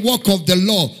show the work of the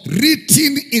law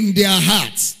written in their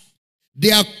hearts,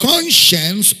 their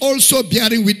conscience also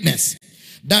bearing witness,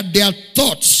 that their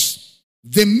thoughts,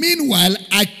 the meanwhile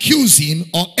accusing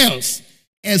or else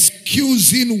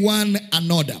excusing one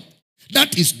another.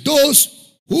 That is,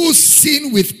 those who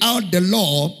sin without the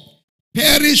law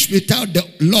perish without the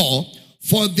law,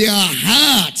 for their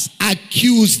hearts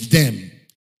accuse them.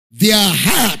 Their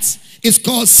hearts is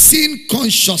called sin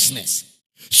consciousness.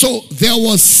 So there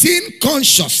was sin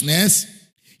consciousness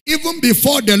even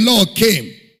before the law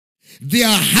came. Their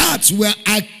hearts were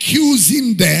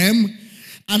accusing them,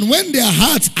 and when their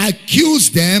hearts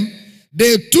accused them,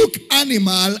 they took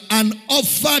animal and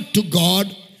offered to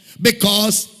God,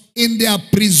 because in their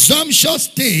presumptuous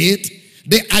state,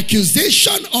 the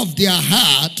accusation of their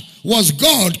heart was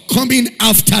God coming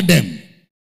after them.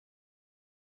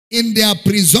 In their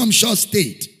presumptuous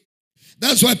state.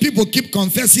 That's why people keep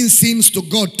confessing sins to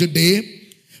God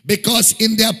today, because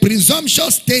in their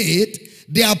presumptuous state,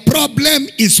 their problem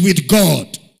is with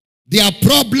God. Their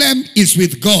problem is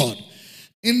with God.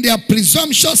 In their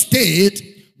presumptuous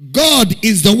state, God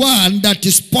is the one that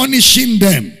is punishing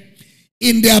them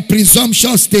in their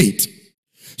presumptuous state.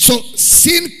 So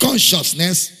sin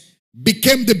consciousness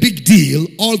became the big deal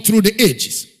all through the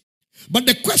ages. But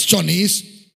the question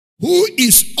is, who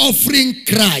is offering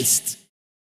Christ?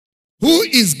 Who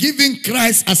is giving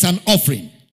Christ as an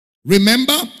offering?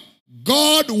 Remember,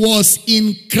 God was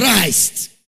in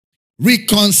Christ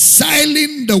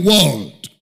reconciling the world.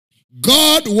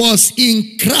 God was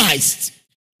in Christ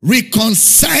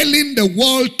reconciling the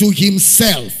world to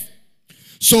himself.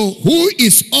 So who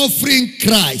is offering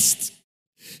Christ?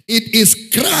 It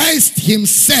is Christ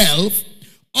himself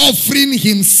offering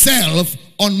himself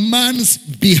on man's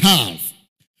behalf.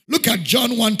 Look at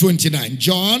John 1:29.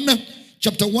 John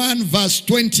chapter 1 verse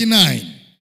 29.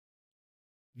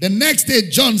 The next day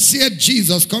John seeth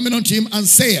Jesus coming unto him and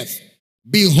saith,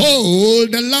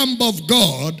 Behold the Lamb of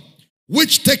God,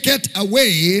 which taketh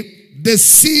away the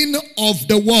sin of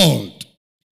the world.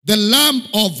 The Lamb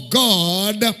of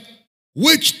God,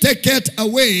 which taketh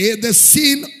away the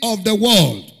sin of the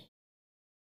world.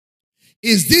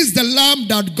 Is this the lamb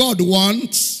that God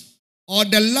wants, or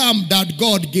the lamb that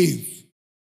God gave?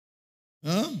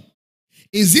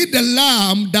 Is it the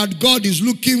lamb that God is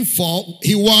looking for,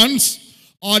 he wants,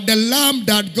 or the lamb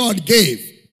that God gave?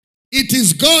 It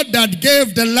is God that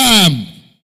gave the lamb.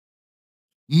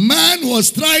 Man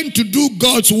was trying to do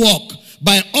God's work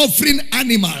by offering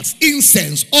animals,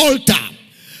 incense, altar.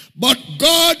 But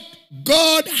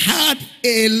God had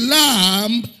a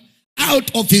lamb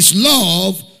out of his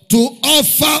love to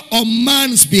offer on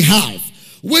man's behalf,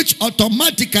 which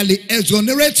automatically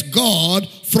exonerates God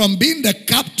from being the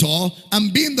captor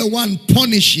and being the one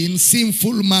punishing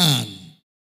sinful man.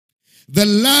 The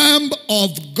Lamb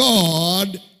of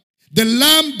God, the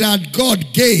Lamb that God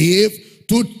gave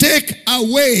to take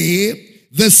away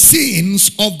the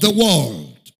sins of the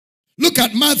world. Look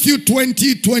at Matthew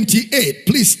 20:28.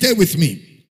 Please stay with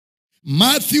me.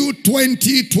 Matthew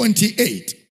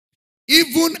 20:28.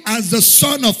 Even as the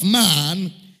Son of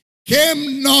Man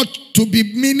came not to be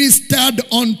ministered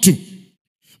unto,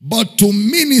 but to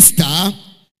minister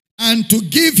and to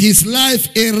give his life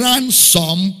a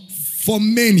ransom for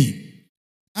many.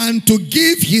 And to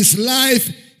give his life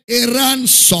a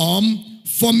ransom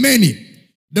for many.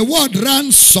 The word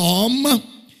ransom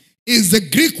is the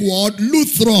Greek word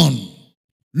luthron.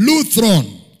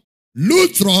 Luthron.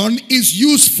 Luthron is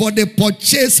used for the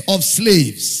purchase of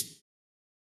slaves.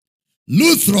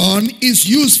 Luthron is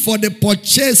used for the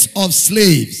purchase of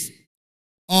slaves,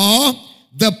 or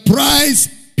the price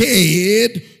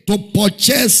paid to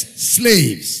purchase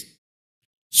slaves.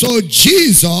 So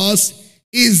Jesus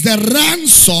is the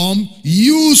ransom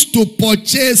used to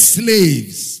purchase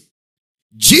slaves.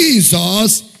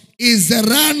 Jesus is the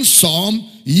ransom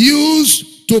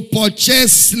used to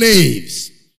purchase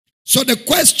slaves. So the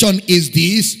question is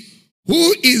this: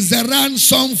 who is the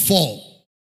ransom for?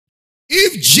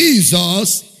 If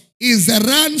Jesus is the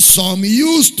ransom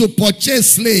used to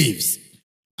purchase slaves,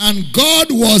 and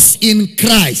God was in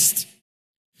Christ,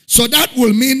 so that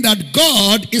will mean that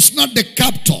God is not the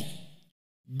captor.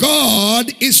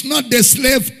 God is not the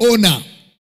slave owner.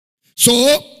 So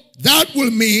that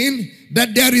will mean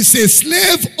that there is a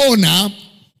slave owner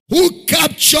who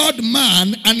captured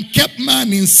man and kept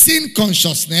man in sin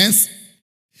consciousness.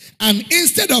 And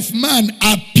instead of man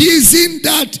appeasing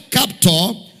that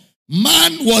captor,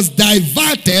 man was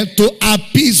diverted to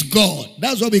appease God.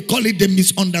 That's what we call it, the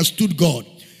misunderstood God.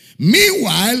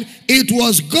 Meanwhile, it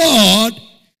was God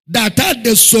that had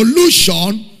the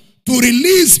solution to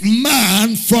release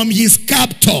man from his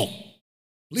captor.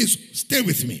 Please stay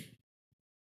with me.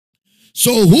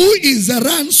 So who is the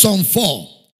ransom for?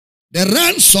 The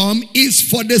ransom is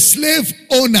for the slave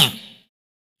owner.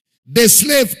 The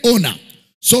slave owner.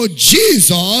 So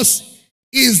Jesus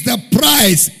is the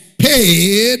price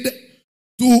paid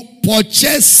to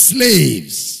purchase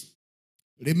slaves.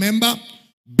 Remember,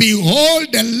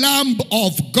 behold the Lamb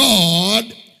of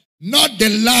God, not the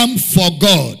lamb for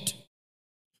God.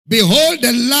 Behold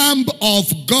the Lamb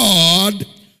of God,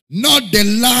 not the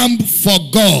lamb for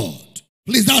God.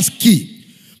 Please, that's key.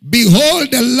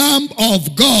 Behold the Lamb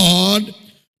of God,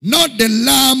 not the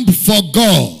lamb for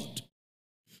God.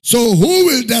 So who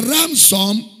will the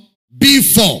ransom be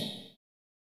for?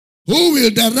 Who will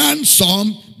the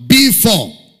ransom be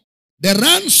for? The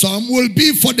ransom will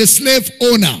be for the slave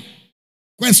owner.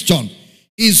 Question: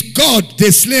 is God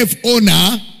the slave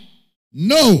owner?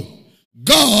 No.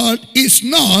 God is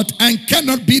not and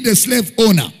cannot be the slave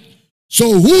owner.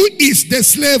 So who is the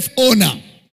slave owner?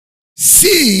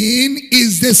 Sin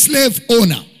is the slave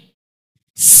owner.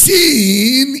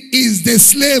 Sin is the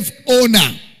slave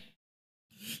owner.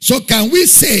 So can we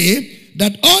say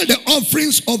that all the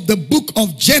offerings of the book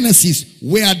of Genesis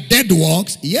were dead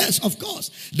works? Yes, of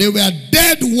course. They were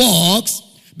dead works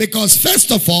because, first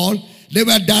of all, they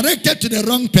were directed to the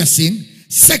wrong person.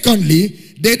 Secondly,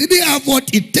 they didn't have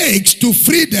what it takes to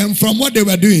free them from what they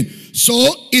were doing.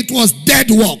 So it was dead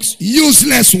works,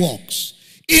 useless works,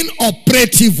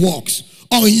 inoperative works,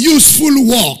 unuseful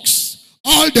works.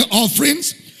 All the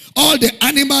offerings, all the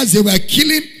animals they were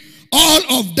killing, all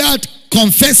of that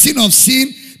confessing of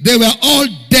sin, they were all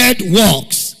dead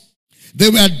works.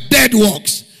 They were dead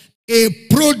works. A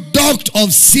product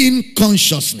of sin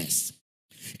consciousness.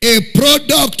 A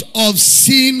product of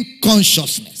sin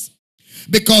consciousness.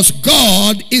 Because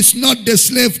God is not the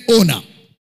slave owner.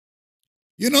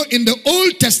 You know, in the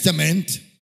Old Testament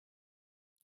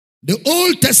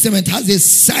has a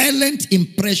silent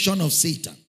impression of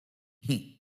Satan.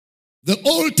 The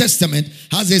Old Testament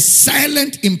has a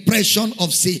silent impression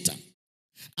of Satan.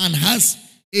 And has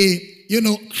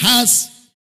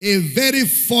a very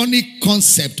funny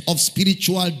concept of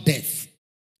spiritual death.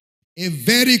 A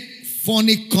very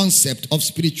funny concept of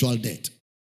spiritual death.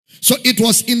 So it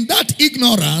was in that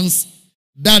ignorance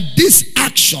that these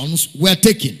actions were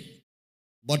taken.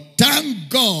 But thank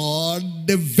God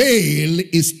the veil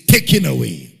is taken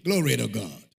away. Glory to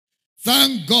God.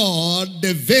 Thank God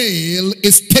the veil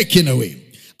is taken away.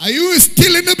 Are you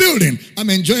still in the building? I'm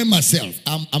enjoying myself.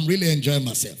 I'm really enjoying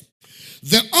myself.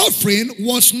 The offering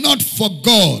was not for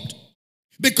God,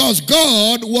 because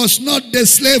God was not the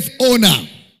slave owner.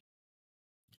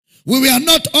 We were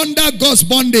not under God's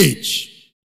bondage.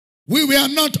 We were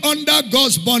not under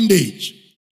God's bondage.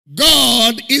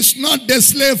 God is not the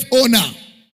slave owner.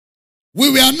 We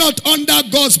were not under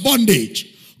God's bondage.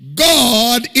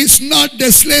 God is not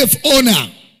the slave owner.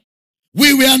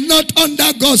 We were not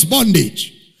under God's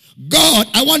bondage. God,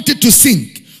 I wanted to sing.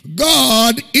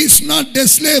 God is not the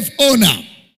slave owner.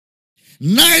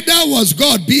 Neither was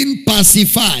God being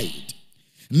pacified.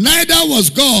 Neither was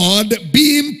God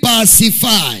being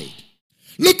pacified.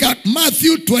 Look at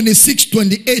Matthew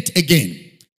 26:28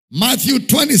 again. Matthew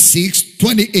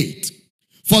 26:28.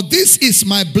 For this is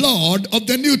my blood of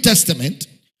the New Testament,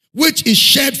 which is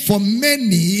shed for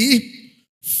many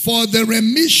for the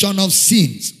remission of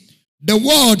sins. The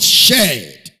word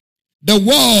shed. The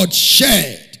word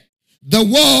shed. The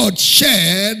word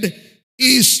shed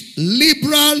is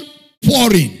liberal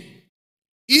pouring.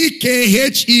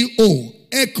 E-K-H-E-O.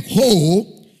 Echo.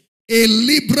 A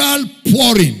liberal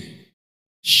pouring.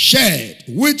 Shed.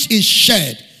 Which is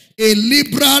shed. A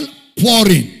liberal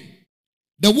pouring.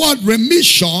 The word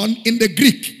remission in the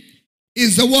Greek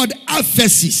is the word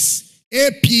aphesis.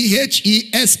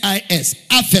 A-P-H-E-S-I-S.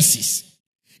 Aphesis.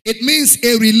 It means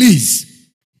a release.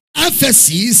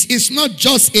 Aphesis is not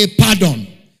just a pardon.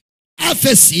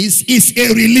 Aphesis is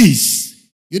a release.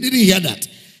 You didn't hear that.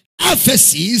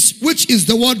 Aphesis, which is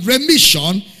the word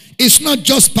remission, is not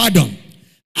just pardon.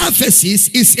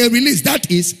 Aphesis is a release.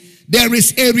 That is, there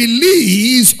is a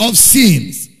release of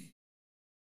sins.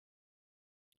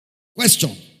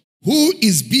 Question. Who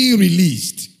is being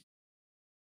released?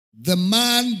 The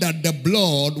man that the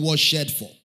blood was shed for.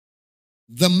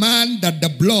 The man that the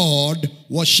blood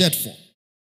was shed for.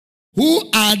 Who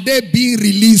are they being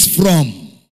released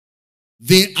from?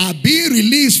 They are being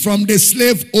released from the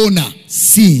slave owner,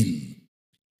 sin.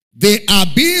 They are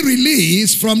being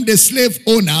released from the slave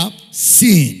owner,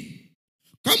 sin.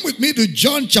 Come with me to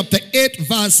John chapter 8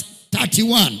 verse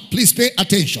 31. Please pay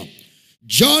attention.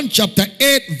 John chapter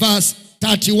 8 verse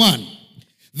 31.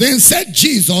 Then said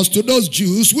Jesus to those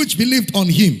Jews which believed on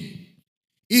him,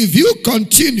 if you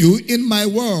continue in my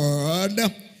word,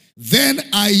 then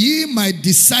are ye my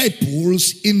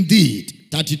disciples indeed.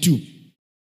 32.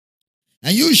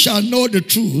 And you shall know the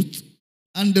truth,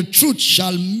 and the truth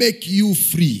shall make you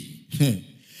free.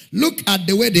 Look at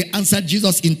the way they answered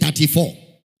Jesus in 34.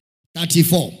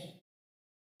 34.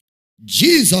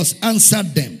 Jesus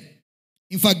answered them.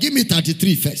 In fact, give me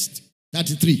 33 first.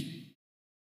 33.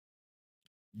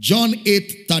 John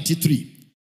 8:33.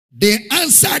 They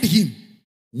answered him,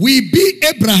 we be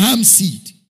Abraham's seed,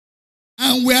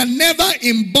 and we are never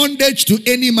in bondage to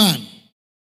any man.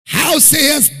 How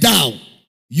sayest thou,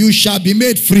 you shall be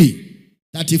made free?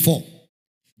 34.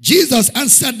 Jesus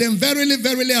answered them, verily,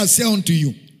 verily, I say unto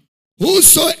you,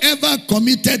 whosoever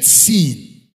committed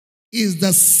sin is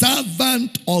the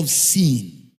servant of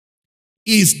sin.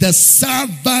 Is the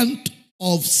servant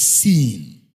of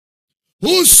sin.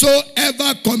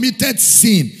 Whosoever committed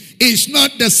sin is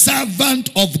not the servant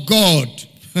of God.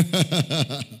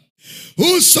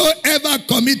 Whosoever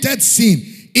committed sin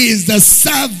is the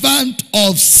servant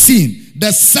of sin.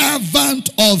 The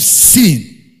servant of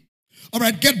sin. All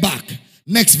right, get back.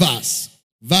 Next verse.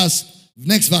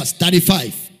 Next verse,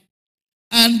 35.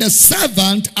 And the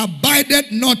servant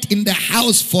abideth not in the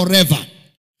house forever,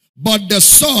 but the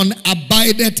son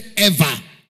abideth ever.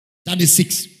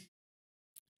 36.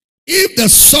 If the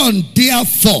son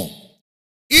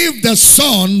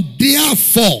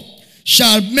therefore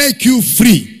shall make you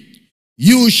free,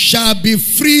 you shall be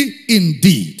free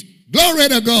indeed. Glory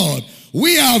to God.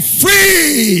 We are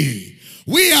free.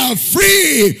 We are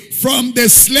free from the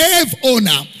slave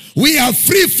owner. We are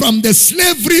free from the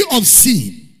slavery of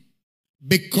sin.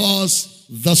 Because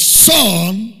the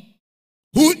Son,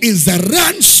 who is the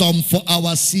ransom for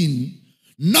our sin,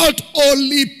 not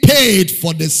only paid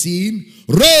for the sin,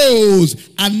 rose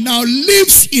and now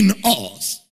lives in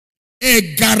us.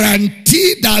 A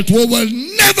guarantee that we will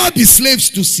never be slaves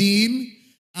to sin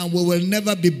and we will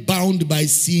never be bound by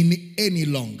sin any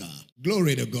longer.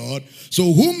 Glory to God.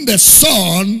 So whom the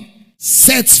Son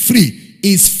sets free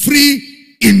is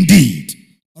free indeed.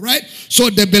 All right? So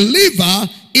the believer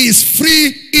is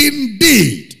free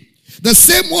indeed. The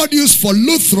same word used for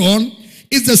Lutheran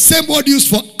is the same word used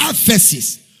for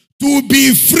aphesis. To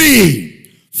be free.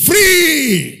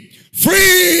 Free.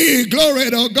 Free. Glory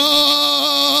to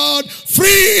God.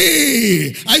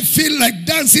 Free. I feel like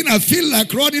dancing. I feel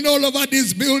like running all over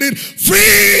this building.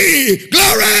 Free.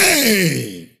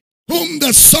 Glory. Whom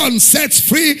the Son sets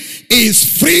free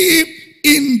is free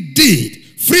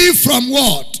indeed. Free from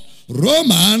what?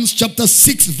 Romans chapter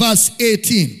 6 verse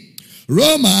 18.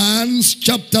 Romans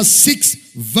chapter 6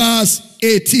 verse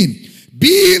 18.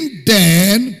 Being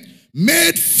then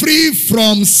made free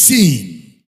from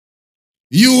sin,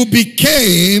 you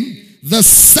became the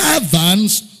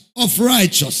servants of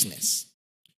righteousness.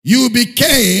 You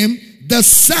became the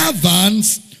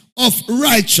servants of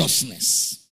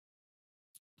righteousness.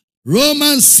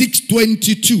 Romans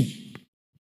 6:22.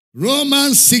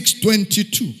 Romans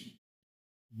 6:22.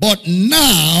 But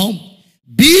now,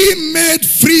 be made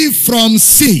free from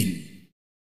sin.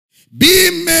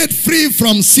 Be made free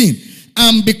from sin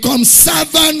and become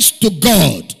servants to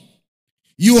God.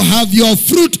 You have your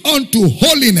fruit unto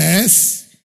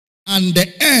holiness, and the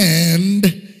end,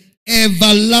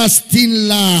 everlasting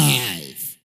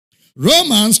life.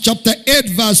 Romans chapter 8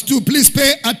 verse 2. Please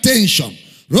pay attention.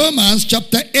 Romans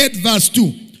chapter 8 verse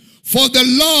 2. For the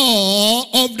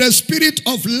law of the Spirit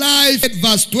of life,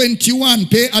 verse 21,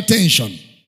 pay attention.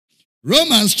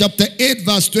 Romans chapter 8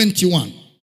 verse 21.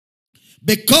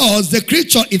 Because the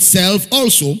creature itself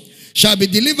also shall be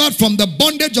delivered from the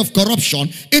bondage of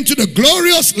corruption into the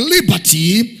glorious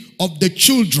liberty of the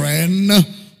children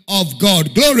of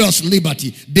God. Glorious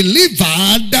liberty.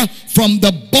 Delivered from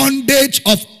the bondage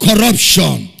of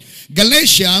corruption.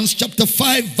 Galatians chapter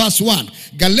 5 verse 1.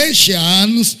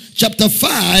 Galatians chapter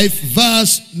 5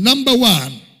 verse number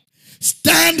 1.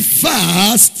 Stand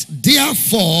fast,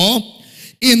 therefore,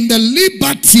 in the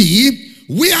liberty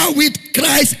wherewith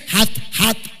Christ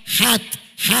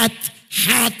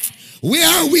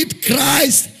wherewith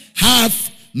Christ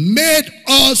hath made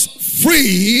us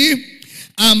free,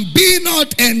 and be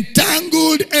not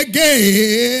entangled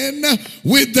again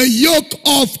with the yoke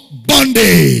of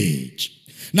bondage.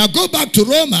 Now go back to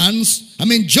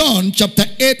John chapter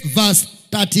 8 verse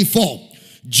 34.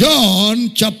 John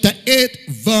chapter 8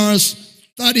 verse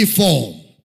 34.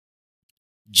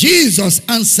 Jesus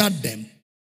answered them,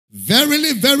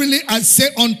 Verily, verily, I say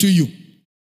unto you,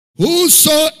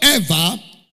 whosoever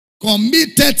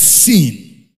committed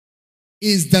sin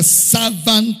is the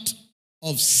servant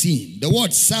of sin. The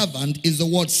word servant is the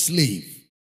word slave.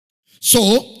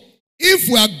 So, if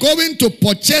we are going to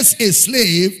purchase a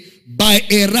slave by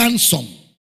a ransom,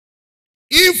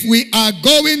 if we are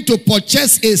going to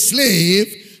purchase a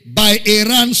slave by a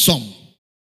ransom,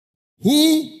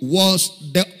 who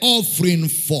was the offering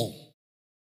for?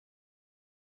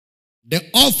 The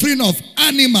offering of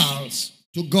animals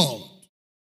to God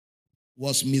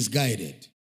was misguided.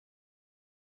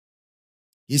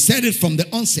 He said it from the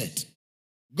onset.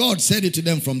 God said it to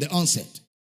them from the onset.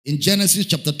 In Genesis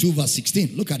chapter 2 verse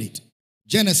 16. Look at it.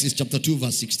 Genesis chapter 2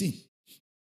 verse 16.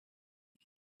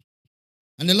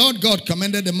 And the Lord God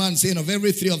commanded the man, saying, of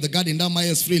every tree of the garden thou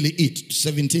mayest freely eat.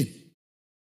 17.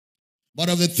 But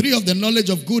of the tree of the knowledge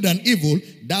of good and evil,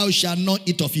 thou shalt not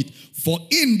eat of it. For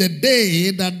in the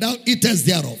day that thou eatest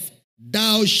thereof,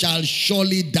 thou shalt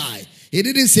surely die. He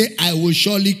didn't say, I will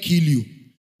surely kill you.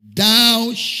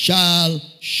 Thou shalt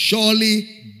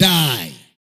surely die.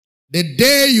 The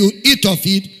day you eat of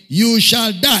it, you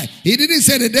shall die. He didn't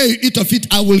say the day you eat of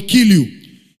it, I will kill you.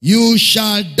 You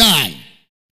shall die.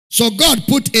 So God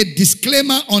put a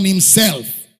disclaimer on himself.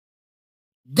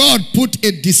 God put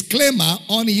a disclaimer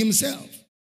on himself.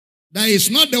 That he is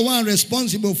not the one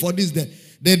responsible for this day.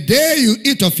 The day you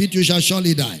eat of it, you shall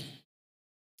surely die.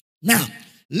 Now,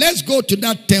 let's go to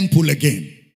that temple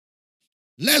again.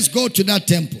 Let's go to that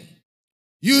temple.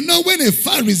 You know, when a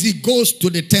Pharisee goes to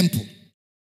the temple,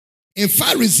 a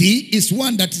Pharisee is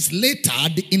one that is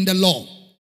lettered in the law.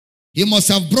 He must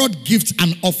have brought gifts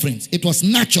and offerings. It was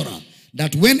natural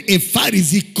that when a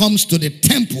Pharisee comes to the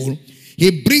temple,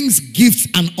 he brings gifts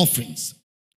and offerings.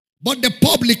 But the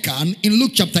publican, in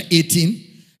Luke chapter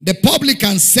 18, the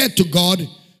publican said to God,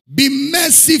 be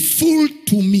merciful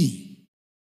to me.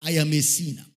 I am a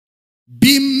sinner.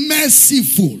 Be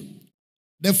merciful.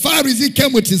 The Pharisee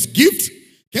came with his gift,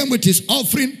 came with his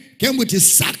offering, came with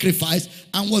his sacrifice,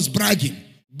 and was bragging.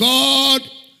 God,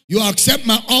 you accept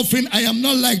my offering. I am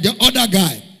not like the other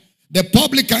guy. The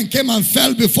publican came and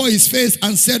fell before his face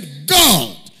and said,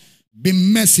 God, be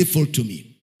merciful to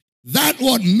me. That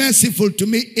word merciful to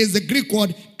me is the Greek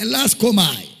word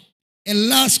elaskomai.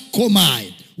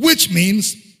 Elaskomai, which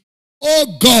means,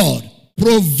 oh God,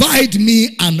 provide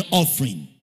me an offering.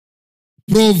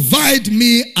 Provide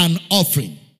me an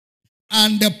offering.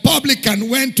 And the publican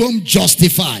went home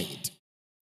justified.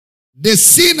 The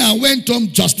sinner went home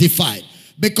justified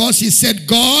because he said,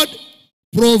 God,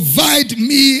 provide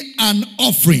me an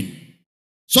offering.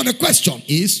 So the question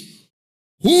is,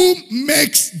 who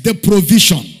makes the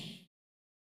provision?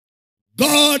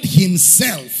 God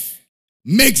himself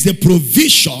makes the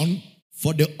provision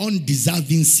for the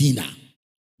undeserving sinner.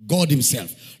 God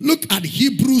himself. Look at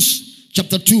Hebrews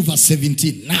chapter 2 verse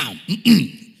 17. Now,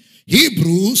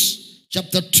 Hebrews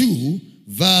chapter 2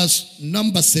 verse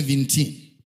number 17.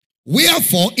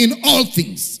 Wherefore in all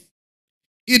things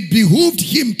it behooved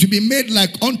him to be made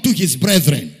like unto his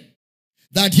brethren,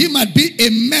 that he might be a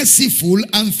merciful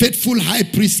and faithful high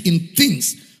priest in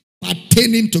things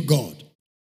pertaining to God,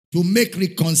 to make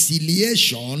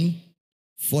reconciliation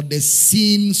for the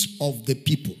sins of the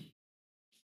people.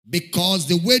 Because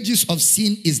the wages of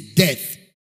sin is death,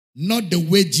 not the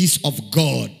wages of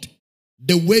God.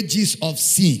 The wages of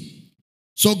sin.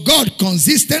 So God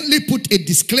consistently put a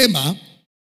disclaimer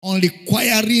on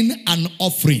requiring an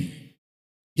offering.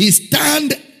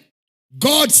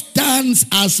 God stands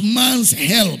as man's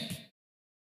help.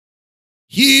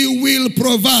 He will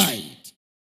provide.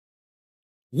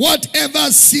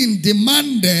 Whatever sin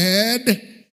demanded,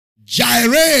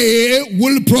 Jireh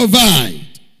will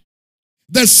provide.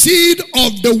 The seed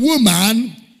of the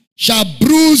woman shall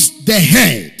bruise the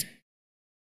head.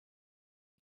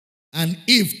 And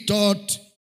Eve thought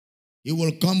he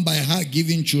will come by her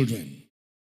giving children.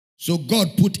 So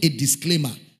God put a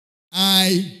disclaimer.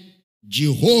 I,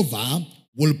 Jehovah,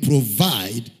 will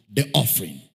provide the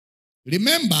offering.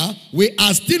 Remember, we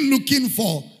are still looking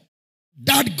for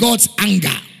that God's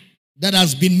anger that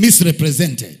has been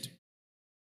misrepresented.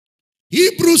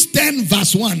 Hebrews 10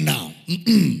 verse 1 now.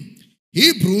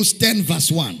 Hebrews 10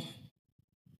 verse 1.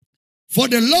 For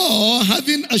the law,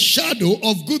 having a shadow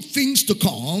of good things to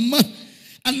come,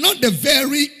 and not the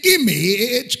very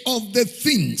image of the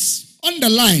things.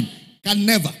 Underline, can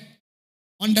never.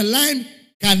 Underline,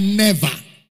 can never.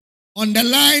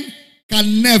 Underline,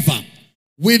 can never.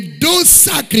 With those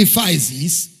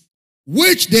sacrifices,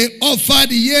 which they offered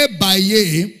year by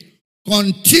year,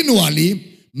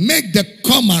 continually make the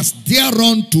comers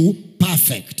thereunto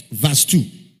perfect. Verse 2.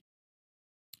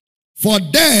 For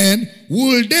then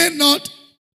will they not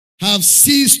have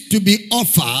ceased to be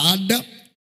offered,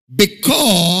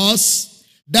 because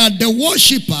that the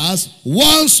worshippers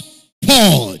once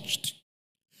purged,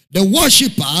 the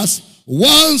worshippers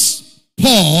once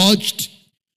purged,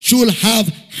 should have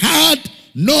had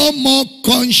no more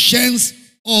conscience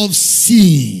of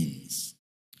sins.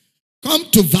 Come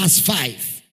to verse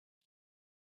 5.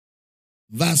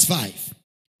 Verse 5.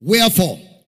 Wherefore,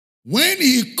 when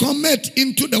he cometh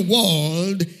into the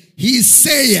world, he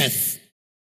saith,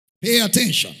 pay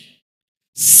attention,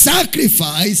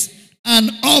 sacrifice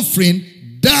and offering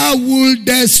thou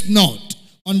wouldest not.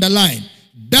 Underline,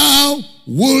 thou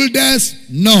wouldest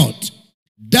not.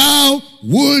 Thou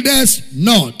wouldest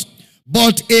not.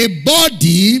 But a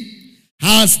body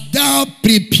hast thou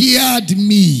prepared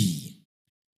me.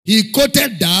 He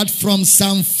quoted that from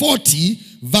Psalm 40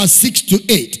 verse 6 to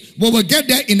 8. But we'll get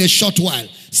there in a short while.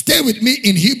 Stay with me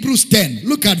in Hebrews 10.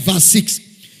 Look at verse 6.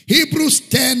 Hebrews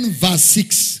 10 verse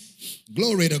 6.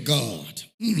 Glory to God.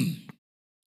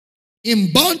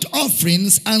 In burnt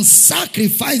offerings and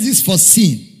sacrifices for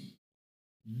sin,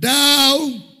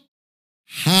 thou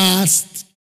hast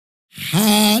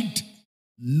had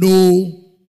no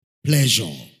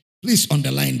pleasure. Please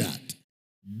underline that.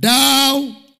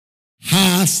 Thou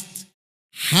hast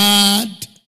had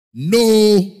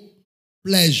no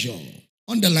pleasure.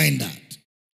 Underline that.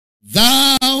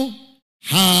 Thou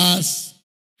hast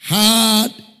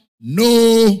had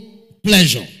no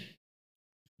pleasure.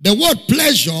 The word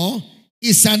pleasure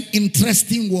is an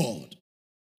interesting word.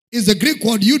 It's the Greek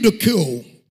word eudokeo.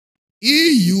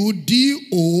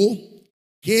 E-U-D-O-K-E-O.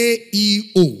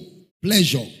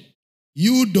 Pleasure.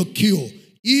 Eudokeo.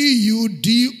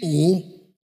 E-U-D-O-K-E-O.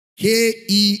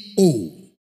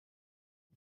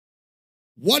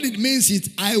 What it means is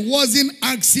I wasn't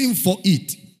asking for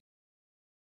it.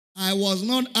 I was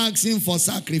not asking for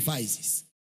sacrifices.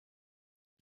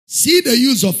 See the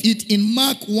use of it in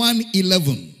Mark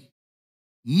 1:11.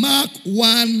 Mark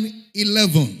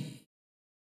 1:11.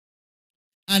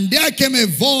 And there came a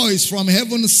voice from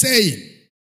heaven saying,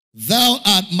 Thou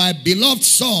art my beloved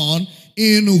Son,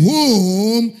 in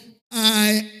whom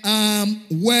I am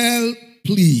well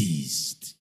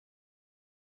pleased.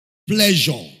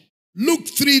 Pleasure. Luke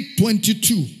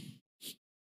 3:22.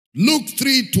 Luke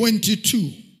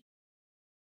 3:22.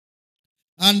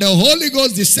 And the Holy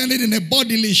Ghost descended in a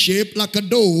bodily shape like a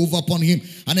dove upon him.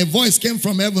 And a voice came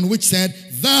from heaven which said,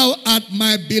 Thou art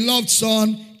my beloved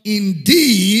Son, in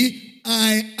thee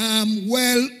I am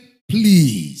well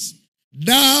pleased.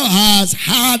 Thou hast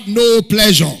had no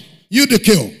pleasure. You the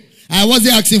kill. I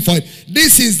wasn't asking for it.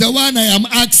 This is the one I am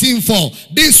asking for.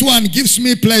 This one gives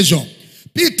me pleasure.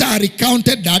 Peter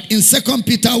recounted that in 2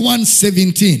 Peter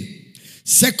 1:17.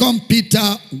 2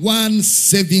 Peter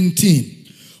 1:17.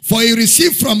 For he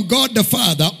received from God the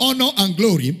Father honor and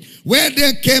glory, where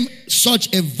there came such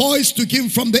a voice to him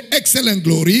from the excellent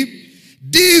glory,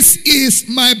 This is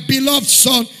my beloved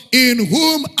Son, in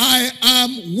whom I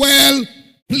am well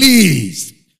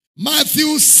pleased.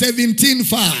 Matthew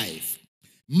 17:5.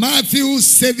 Matthew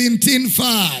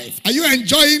 17:5. Are you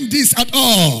enjoying this at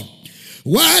all?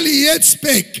 While he yet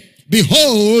spake,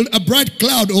 behold, a bright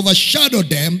cloud overshadowed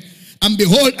them, and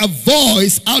behold, a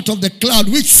voice out of the cloud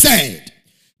which said,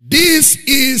 This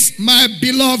is my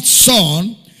beloved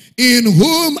Son, in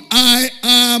whom I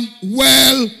am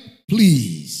well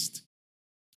pleased.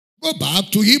 Go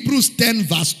back to Hebrews 10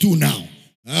 verse 2 now.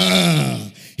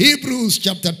 Hebrews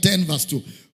chapter 10 verse 2.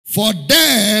 For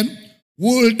then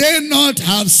will they not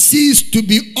have ceased to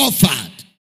be offered,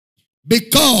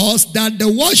 because that the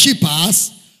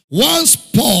worshippers, once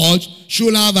purged,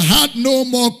 should have had no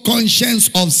more conscience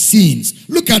of sins.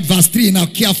 Look at verse 3 now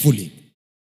carefully.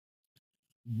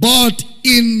 But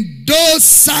in those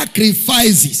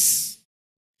sacrifices,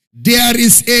 there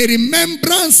is a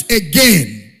remembrance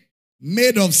again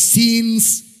made of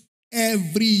sins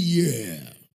every year.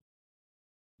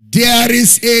 there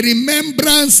is a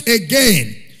remembrance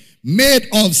again made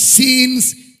of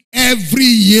sins every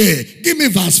year. Give me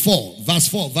verse 4. Verse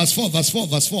 4, verse 4, verse 4,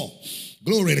 verse 4.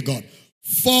 Glory to God.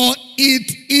 For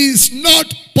it is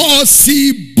not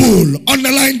possible.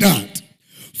 Underline that.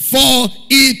 For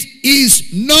it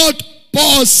is not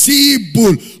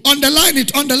possible. Underline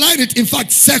it, underline it. In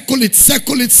fact, circle it,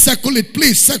 circle it, circle it.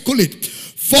 Please circle it.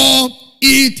 For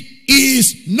it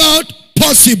is not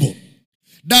possible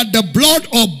that the blood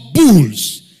of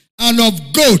bulls and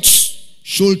of goats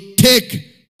should take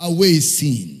away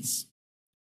sins.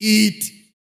 It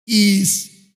is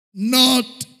not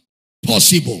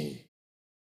possible.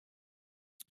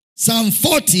 Psalm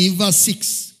 40 verse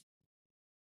 6.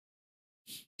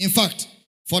 In fact,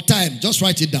 for time, just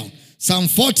write it down. Psalm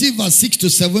 40 verse 6 to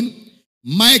 7.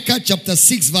 Micah chapter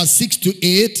 6 verse 6 to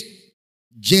 8.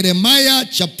 Jeremiah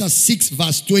chapter 6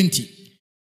 verse 20.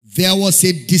 There was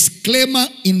a disclaimer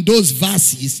in those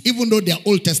verses, even though they are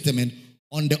Old Testament,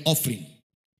 on the offering.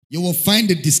 You will find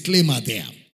a disclaimer there.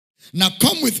 Now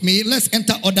come with me, let's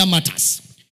enter other matters.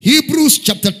 Hebrews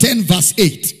chapter 10 verse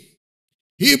 8.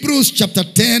 Hebrews chapter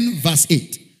 10 verse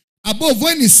 8. Above,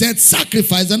 when he said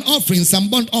sacrifice and offerings and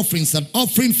burnt offerings and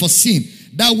offering for sin,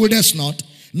 thou wouldest not,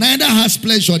 neither has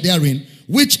pleasure therein,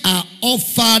 which are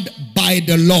offered by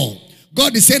the law.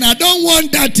 God is saying, I don't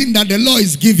want that thing that the law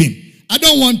is giving. I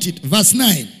don't want it. Verse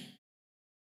 9.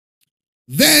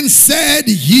 Then said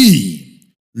he,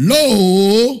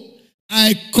 Lo,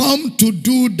 I come to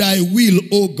do thy will,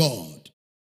 O God.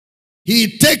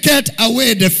 He taketh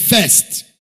away the first,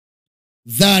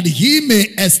 that he may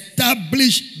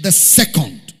establish the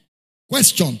second.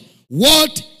 Question: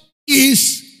 what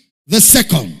is the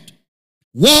second?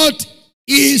 What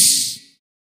is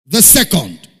the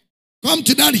second? Come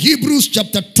to that Hebrews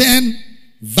chapter 10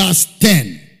 verse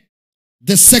 10.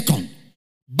 The second,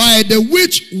 by the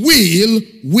which will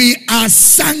we are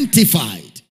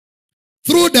sanctified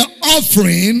through the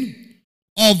offering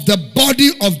of the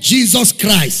body of Jesus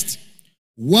Christ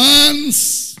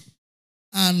once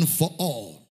and for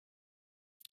all.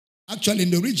 Actually, in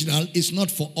the original, it's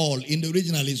not for all. In the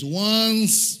original, it's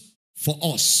once for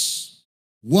us.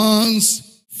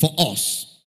 Once for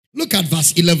us. Look at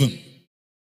verse 11.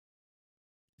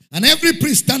 And every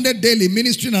priest standeth daily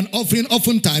ministering and offering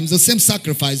oftentimes the same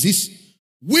sacrifices,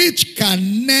 which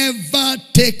can never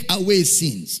take away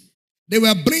sins. They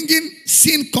were bringing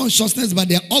sin consciousness by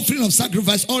their offering of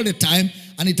sacrifice all the time,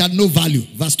 and it had no value.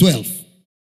 Verse 12.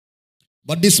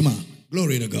 But this man,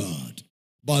 glory to God.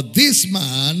 But this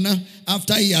man,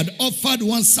 after he had offered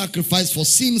one sacrifice for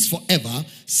sins forever,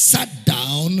 sat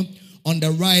down on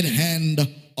the right hand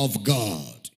of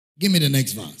God. Give me the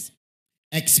next verse.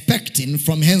 Expecting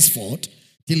from henceforth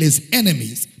till his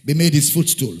enemies be made his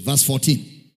footstool. Verse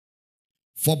 14.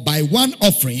 For by one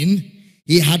offering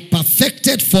he had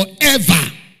perfected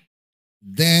forever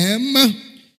them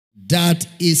that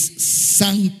is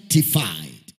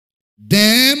sanctified.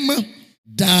 Them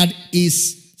that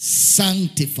is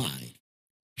sanctified.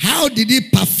 How did he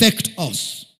perfect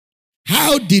us?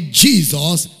 How did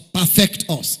Jesus perfect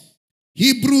us?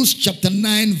 Hebrews chapter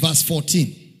 9 verse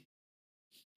 14.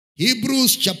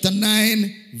 Hebrews chapter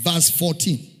 9 verse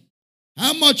 14.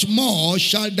 How much more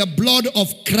shall the blood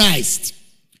of Christ,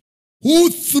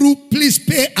 who through, please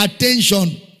pay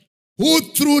attention, who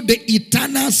through the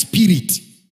eternal Spirit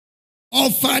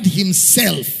offered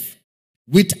himself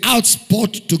without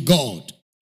spot to God,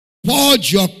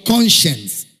 purge your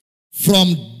conscience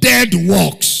from dead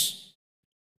works.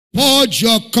 Purge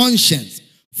your conscience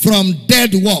from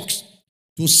dead works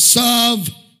to serve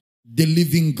the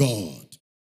living God.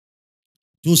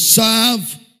 To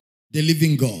serve the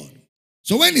living God.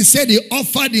 So when he said he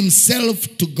offered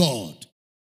himself to God,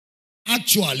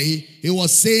 actually he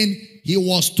was saying he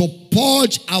was to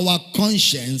purge our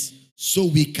conscience so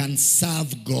we can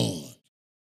serve God.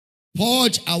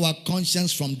 Purge our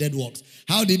conscience from dead works.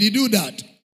 How did he do that?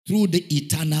 Through the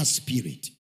eternal Spirit.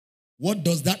 What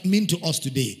does that mean to us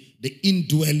today? The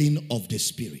indwelling of the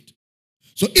Spirit.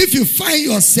 So if you find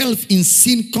yourself in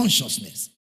sin consciousness,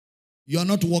 you are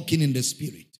not walking in the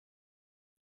Spirit.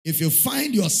 If you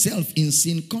find yourself in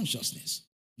sin consciousness,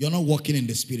 you're not walking in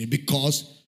the Spirit,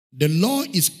 because the law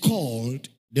is called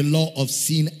the law of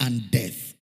sin and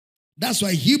death. That's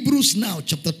why Hebrews now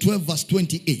chapter 12 verse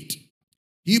 28.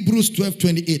 Hebrews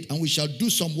 12:28, and we shall do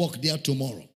some work there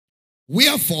tomorrow.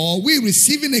 Wherefore, we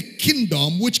receiving a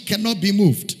kingdom which cannot be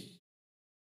moved,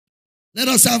 let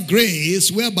us have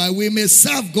grace whereby we may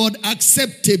serve God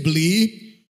acceptably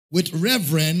with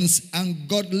reverence and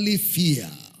godly fear.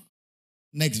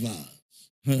 Next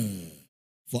verse.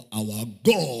 For our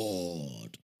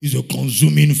God is a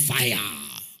consuming fire.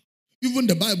 Even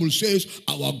the Bible says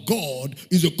our God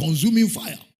is a consuming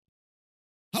fire.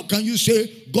 How can you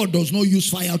say God does not use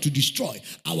fire to destroy?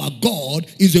 Our God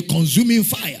is a consuming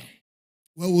fire.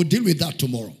 Well, we'll deal with that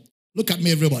tomorrow. Look at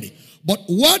me, everybody. But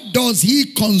what does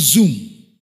he consume?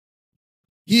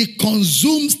 He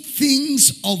consumes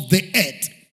things of the earth.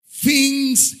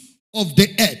 Things of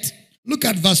the earth. Look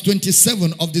at verse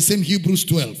 27 of the same Hebrews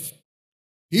 12.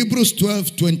 Hebrews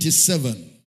 12:27.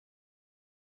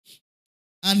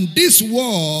 And this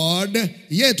word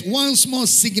yet once more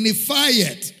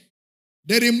signifieth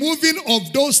the removing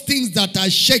of those things that are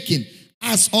shaken,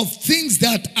 as of things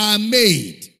that are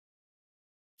made.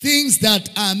 Things that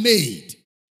are made.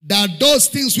 That those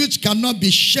things which cannot be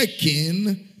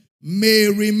shaken may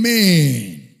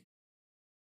remain.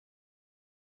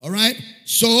 Alright?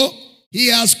 So, he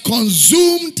has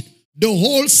consumed the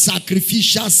whole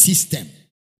sacrificial system.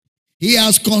 He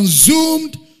has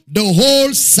consumed the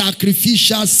whole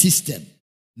sacrificial system.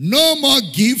 No more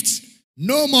gifts,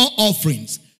 no more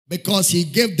offerings, because he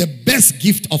gave the best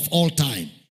gift of all time,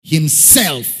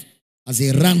 himself as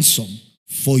a ransom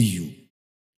for you.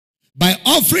 By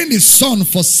offering his son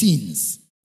for sins,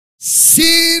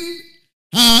 sin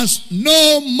has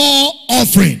no more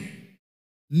offering.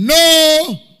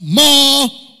 No more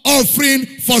offering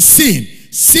for sin.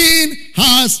 Sin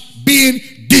has been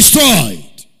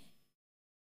destroyed,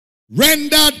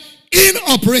 rendered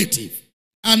inoperative,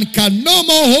 and can no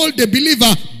more hold the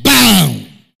believer bound.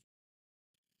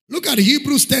 Look at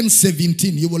Hebrews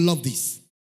 10:17. You will love this.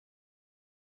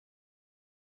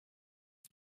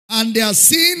 And their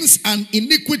sins and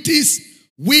iniquities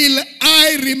will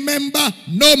I remember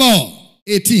no more.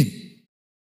 18.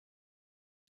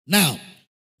 Now,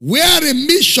 where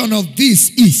remission of this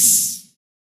is,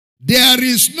 there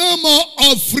is no more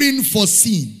offering for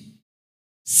sin.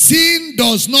 Sin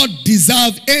does not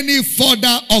deserve any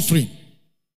further offering.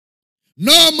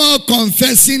 No more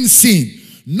confessing sin.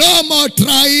 No more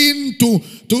trying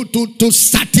to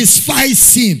satisfy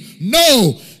sin.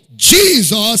 No.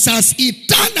 Jesus has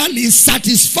eternally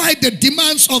satisfied the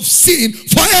demands of sin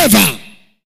forever.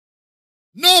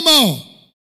 No more.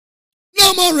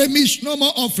 No more remission, no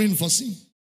more offering for sin.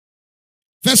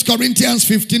 1 Corinthians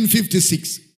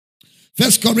 15:56.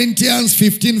 1 Corinthians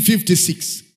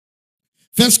 15:56.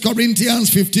 1 Corinthians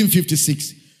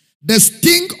 15:56. The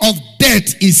sting of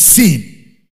death is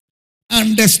sin,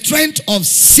 and the strength of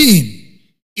sin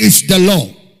is the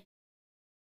law.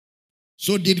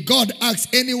 So did God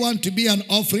ask anyone to be an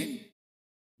offering?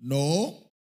 No.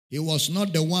 He was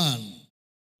not the one.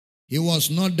 He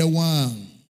was not the one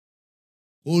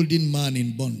holding man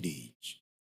in bondage.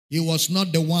 He was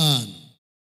not the one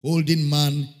holding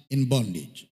man in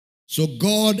bondage. So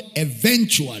God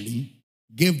eventually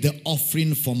gave the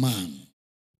offering for man.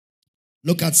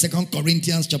 Look at 2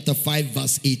 Corinthians chapter 5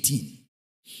 verse 18.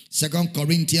 2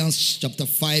 Corinthians chapter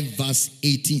 5 verse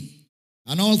 18.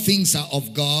 And all things are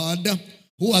of God,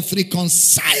 who hath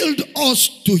reconciled us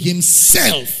to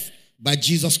himself by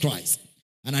Jesus Christ,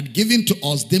 and had given to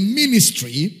us the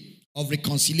ministry of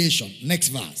reconciliation. Next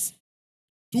verse.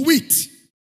 To wit,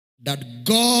 that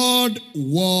God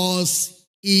was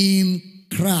in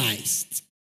Christ,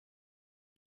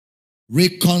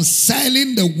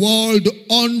 reconciling the world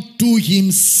unto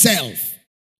himself,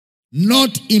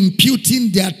 not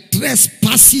imputing their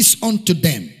trespasses unto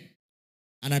them,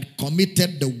 and had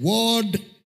committed the word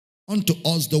unto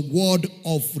us, the word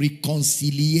of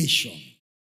reconciliation.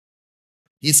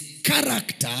 His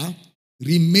character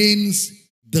remains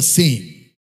the same.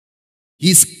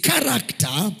 His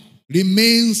character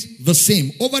remains the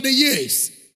same. Over the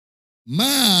years,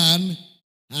 man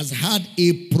has had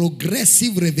a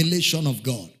progressive revelation of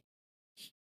God.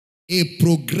 A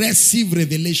progressive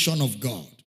revelation of God.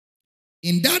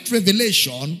 In that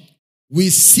revelation, we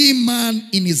see man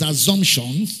in his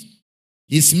assumptions,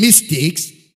 his mistakes,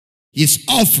 his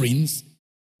offerings,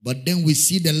 but then we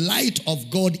see the light of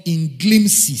God in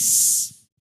glimpses.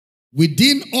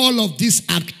 Within all of these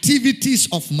activities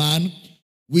of man,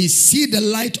 we see the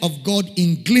light of God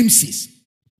in glimpses,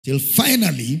 till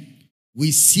finally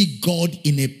we see God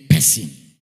in a person,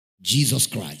 Jesus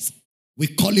Christ. We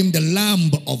call him the Lamb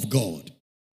of God,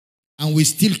 and we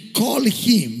still call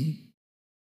him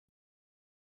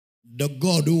the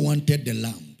God who wanted the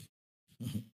lamb.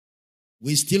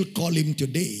 We still call him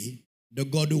today the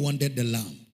God who wanted the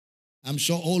lamb. I'm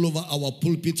sure all over our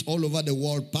pulpits, all over the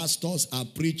world, pastors are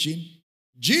preaching,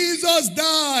 Jesus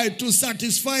died to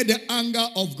satisfy the anger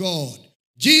of God.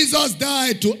 Jesus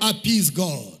died to appease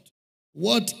God.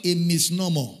 What a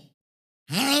misnomer.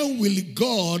 How will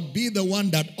God be the one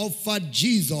that offered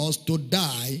Jesus to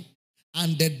die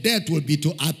and the death will be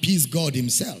to appease God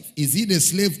himself. Is he the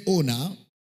slave owner?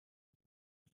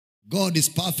 God is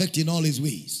perfect in all his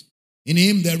ways. In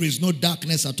him there is no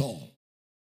darkness at all.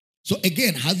 So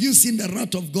again, have you seen the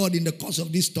wrath of God in the course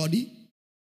of this study?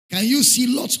 Can you see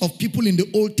lots of people in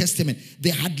the Old Testament? They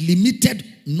had limited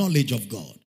knowledge of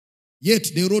God.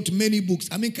 Yet they wrote many books.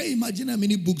 I mean, can you imagine how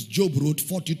many books Job wrote?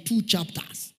 42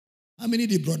 chapters. How many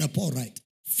did Brother Paul write?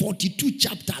 42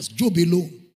 chapters, Job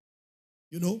alone.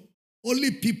 You know,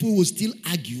 only people will still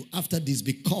argue after this,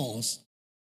 because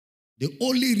the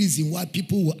only reason why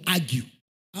people will argue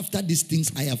after these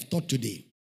things I have taught today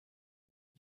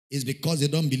is because they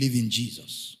don't believe in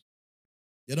Jesus.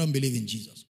 They don't believe in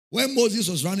Jesus. When Moses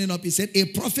was running up, he said, a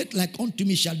prophet like unto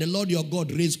me shall the Lord your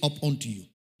God raise up unto you.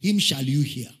 Him shall you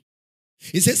hear.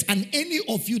 He says, and any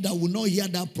of you that will not hear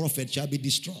that prophet shall be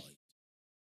destroyed.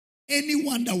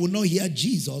 Anyone that will not hear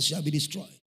Jesus shall be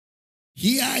destroyed.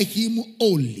 Hear him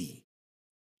only.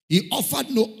 He offered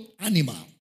no animal,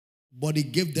 but he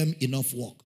gave them enough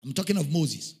work. I'm talking of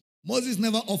Moses. Moses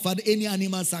never offered any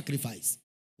animal sacrifice.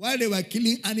 While they were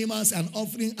killing animals and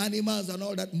offering animals and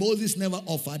all that, Moses never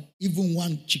offered even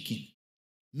one chicken.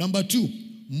 Number two,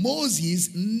 Moses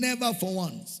never for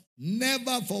once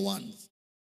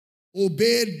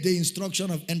obeyed the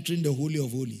instruction of entering the Holy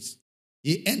of Holies.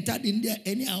 He entered in there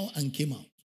anyhow and came out.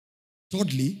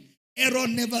 Thirdly,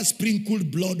 Aaron never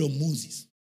sprinkled blood on Moses.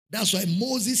 That's why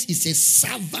Moses is a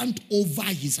servant over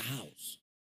his house.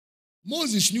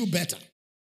 Moses knew better.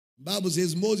 The Bible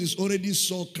says Moses already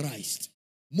saw Christ.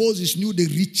 Moses knew the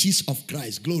riches of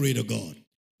Christ. Glory to God.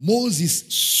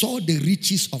 Moses saw the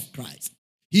riches of Christ.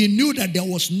 He knew that there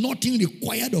was nothing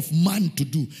required of man to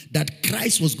do, that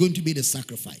Christ was going to be the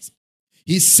sacrifice.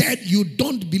 He said, you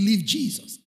don't believe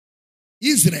Jesus.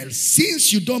 Israel,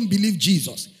 since you don't believe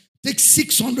Jesus, take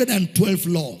 612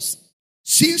 laws.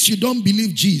 Since you don't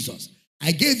believe Jesus,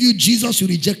 I gave you Jesus, you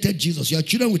rejected Jesus. You are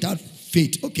children without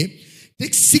faith. Okay.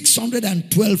 Take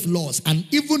 612 laws, and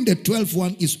even the 12th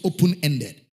one is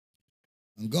open-ended.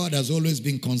 And God has always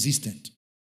been consistent.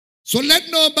 So let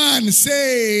no man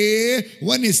say,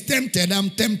 when he's tempted,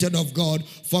 I'm tempted of God.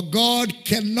 For God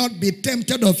cannot be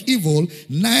tempted of evil,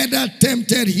 neither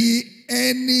tempted he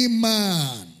any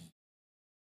man.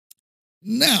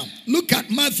 Now, look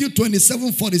at Matthew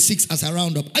 27:46 as I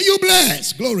round up. Are you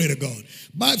blessed? Glory to God.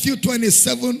 Matthew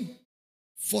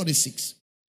 27:46.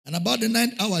 And about the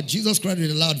 9th hour, Jesus cried with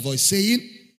a loud voice, saying,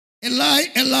 Eli,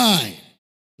 Eli,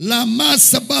 lama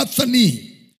sabachthani.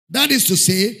 That is to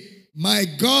say, my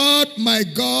God,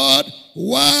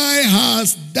 why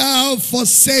hast thou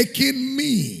forsaken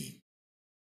me?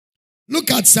 Look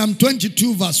at Psalm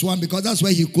 22 verse 1, because that's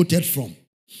where he quoted from.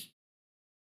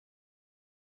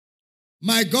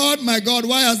 My God,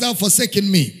 why hast thou forsaken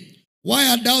me? Why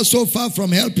art thou so far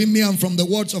from helping me and from the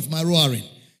words of my roaring?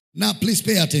 Now, please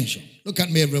pay attention. Look at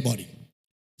me, everybody.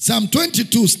 Psalm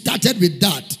 22 started with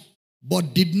that,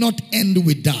 but did not end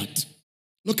with that.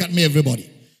 Look at me, everybody.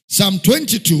 Psalm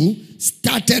 22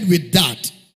 started with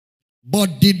that,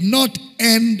 but did not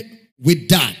end with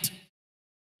that.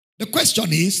 The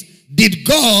question is, did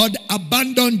God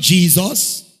abandon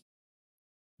Jesus?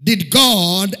 Did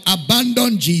God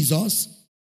abandon Jesus?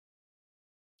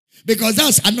 Because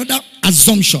that's another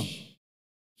assumption.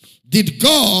 Did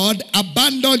God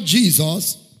abandon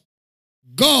Jesus?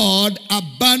 God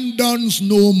abandons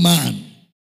no man,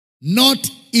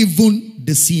 not even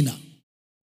the sinner.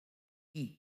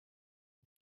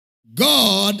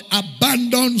 God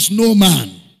abandons no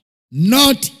man,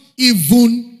 not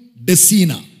even the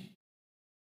sinner.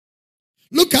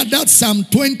 Look at that Psalm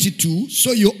 22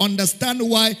 so you understand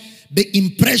why the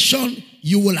impression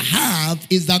you will have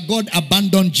is that God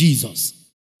abandoned Jesus.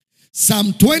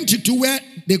 Psalm 22, where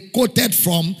they quoted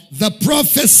from the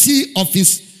prophecy of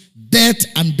his death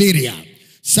and burial.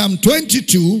 Psalm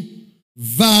 22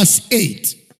 verse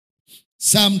 8.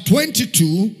 Psalm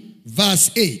 22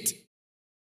 verse 8.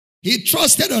 He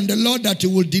trusted on the Lord that he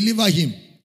will deliver him.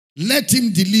 Let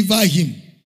him deliver him,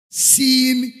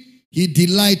 seeing he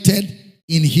delighted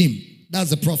in him. That's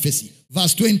the prophecy.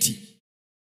 Verse 20.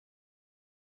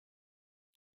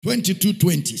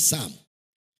 22:20, Psalm.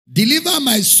 Deliver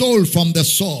my soul from the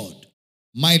sword,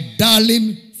 my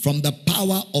darling from the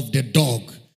power of the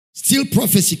dog. Still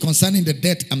prophecy concerning the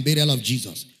death and burial of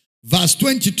Jesus. Verse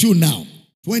 22 now.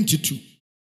 22.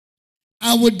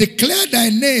 I will declare thy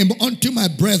name unto my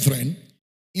brethren.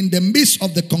 In the midst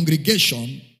of the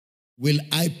congregation will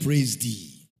I praise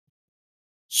thee.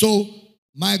 So,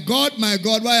 my God,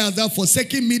 why hast thou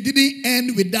forsaken me? Didn't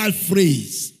end with that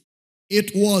phrase.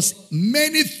 It was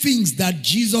many things that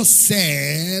Jesus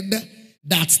said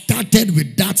that started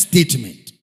with that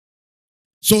statement.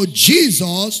 So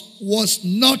Jesus was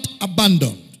not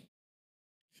abandoned.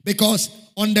 Because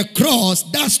on the cross,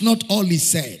 that's not all he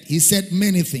said. He said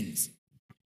many things.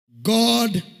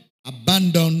 God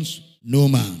abandons no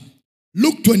man.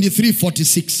 Luke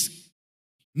 23:46.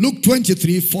 Luke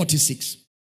 23:46.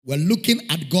 We're looking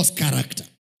at God's character.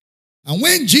 And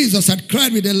when Jesus had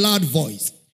cried with a loud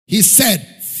voice, he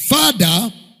said,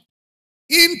 Father,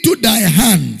 into thy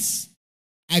hands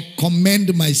I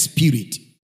commend my spirit.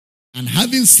 And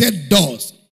having said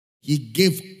thus, he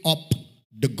gave up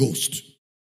the ghost.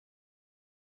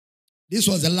 This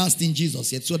was the last thing Jesus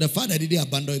said. So the Father didn't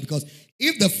abandon him, because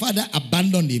if the Father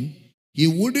abandoned him, he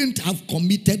wouldn't have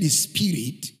committed his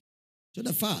spirit to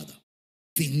the Father.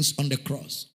 Things on the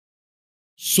cross.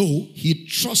 So he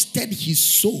trusted his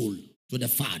soul to the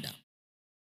Father.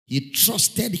 He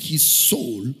trusted his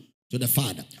soul to the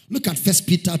Father. Look at 1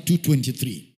 Peter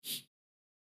 2:23.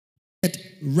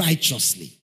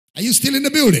 Righteously. Are you still in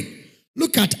the building?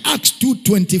 Look at Acts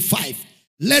 2:25.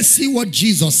 Let's see what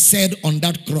Jesus said on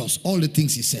that cross. All the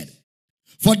things he said.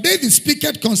 For David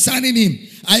speaketh concerning him,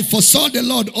 I foresaw the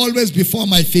Lord always before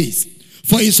my face.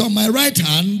 For he is on my right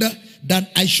hand,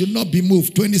 that I should not be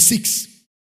moved. 26.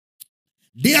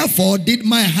 Therefore did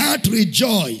my heart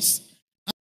rejoice.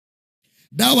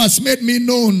 Thou hast made me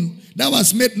known, thou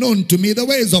hast made known to me the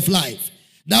ways of life.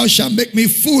 Thou shalt make me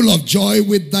full of joy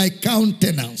with thy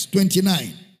countenance.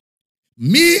 29.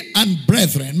 Me and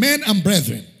brethren, men and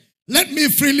brethren, let me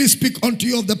freely speak unto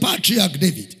you of the patriarch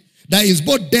David, that is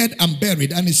both dead and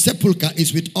buried, and his sepulchre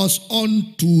is with us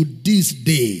unto this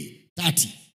day.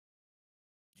 30.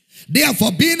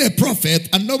 Therefore, being a prophet,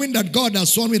 and knowing that God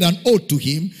has sworn with an oath to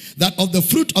him, that of the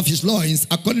fruit of his loins,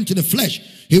 according to the flesh,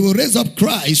 he will raise up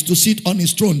Christ to sit on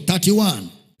his throne. 31.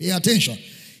 Pay attention.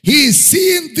 He,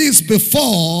 seeing this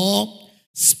before,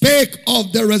 spake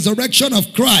of the resurrection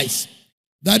of Christ,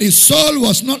 that his soul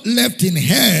was not left in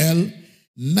hell,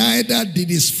 neither did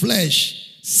his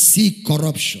flesh see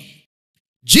corruption.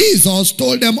 Jesus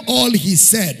told them all he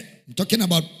said. I'm talking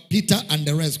about Peter and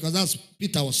the rest, because that's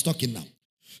Peter was talking now.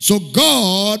 So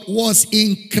God was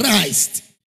in Christ,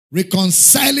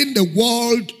 reconciling the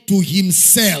world to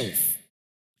himself.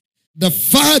 The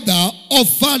Father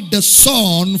offered the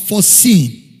Son for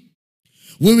sin.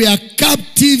 We were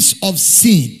captives of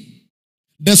sin.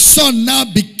 The Son now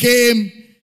became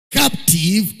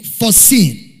captive for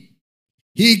sin.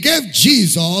 He gave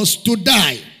Jesus to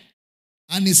die.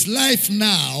 And his life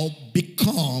now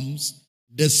becomes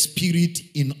the Spirit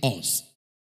in us.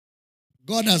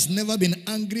 God has never been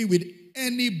angry with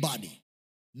anybody.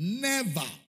 Never.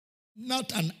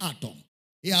 Not an atom.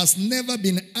 He has never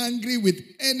been angry with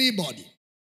anybody.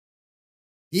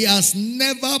 He has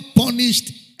never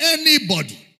punished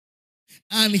anybody.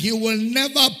 And he will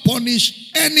never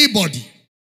punish anybody.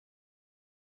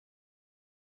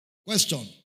 Question.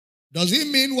 Does it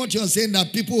mean what you're saying,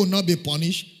 that people will not be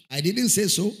punished? I didn't say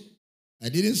so. I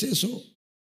didn't say so.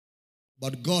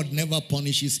 But God never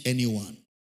punishes anyone.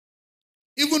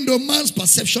 Even though man's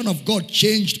perception of God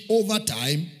changed over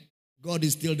time, God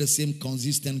is still the same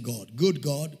consistent God. Good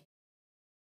God.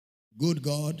 Good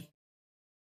God.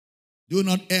 Do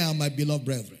not err, my beloved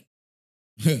brethren.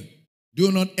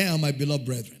 Do not err, my beloved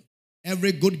brethren.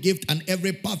 Every good gift and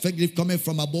every perfect gift cometh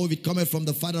from above. It cometh from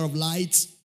the Father of lights,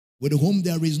 with whom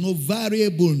there is no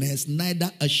variableness,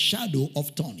 neither a shadow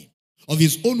of turning. Of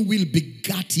his own will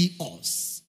begat he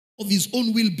us. Of his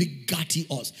own will begat he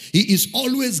us. He is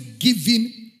always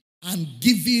giving and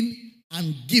giving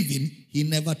and giving. He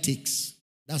never takes.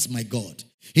 That's my God.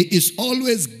 He is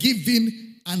always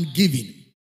giving and giving.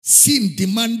 Sin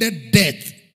demanded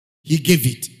death. He gave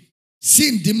it.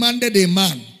 Sin demanded a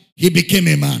man. He became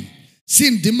a man.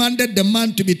 Sin demanded the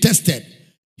man to be tested.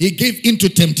 He gave into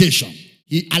temptation.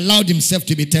 He allowed himself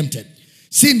to be tempted.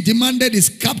 Sin demanded his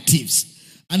captives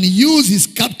and used his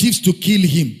captives to kill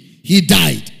him. He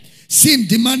died. Sin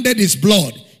demanded his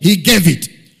blood. He gave it.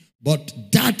 But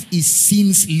that is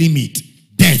sin's limit.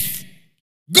 Death.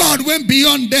 God went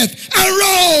beyond death and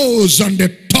rose on the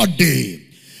third day.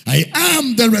 I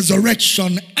am the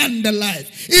resurrection and the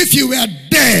life. If you were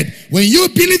dead, when you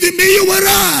believe in me, you will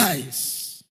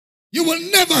rise. You will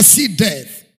never see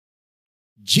death.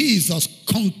 Jesus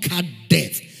conquered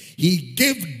death. He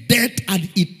gave death an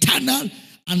eternal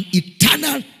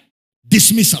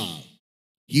dismissal.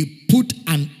 He put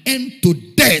an end to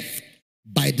death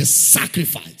by the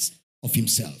sacrifice of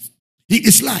himself. He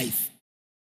is life.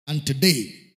 And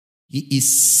today, he is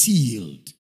sealed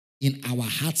in our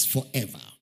hearts forever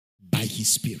by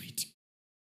his Spirit.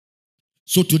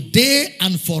 So today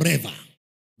and forever,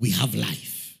 we have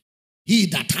life. He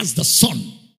that has the Son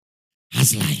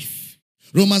has life.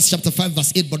 Romans chapter 5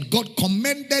 verse 8. But God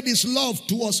commended his love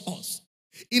towards us,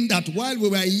 in that while we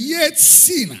were yet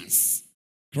sinners,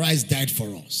 Christ died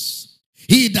for us.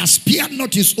 He that spared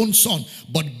not his own son,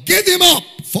 but gave him up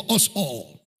for us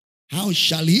all, how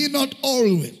shall he not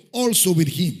always also with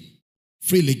him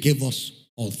freely give us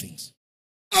all things?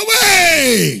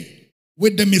 Away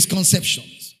with the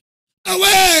misconceptions.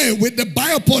 Away with the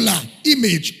bipolar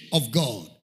image of God.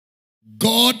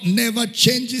 God never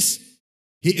changes.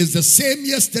 He is the same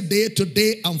yesterday,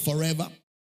 today, and forever.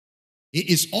 He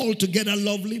is altogether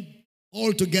lovely,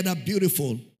 altogether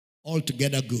beautiful,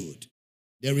 altogether good.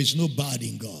 There is no bad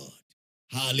in God.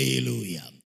 Hallelujah.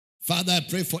 Father, I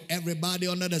pray for everybody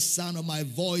under the sound of my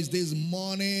voice this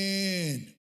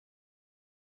morning.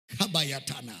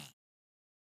 Kabayatana.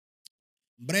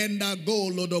 Brenda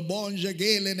golo do bonje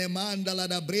gele ne mandala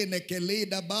da brene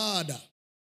kelida bada.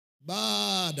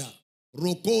 Bada.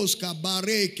 Rokoska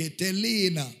bareke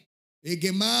telina.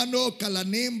 Egemano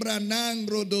kalanimbra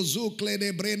nangro do zukle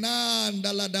de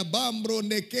brenanda la da bambro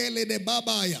nekele de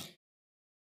babaya.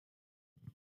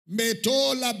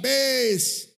 Metola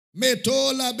base.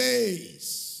 Metola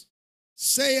base.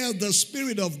 Saith the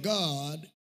Spirit of God,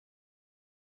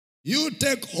 you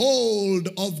take hold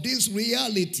of these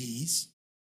realities.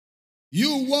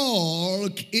 You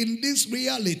walk in these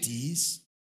realities.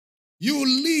 You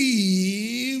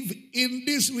live in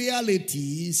these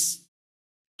realities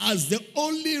as the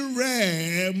only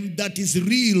realm that is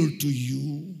real to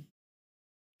you.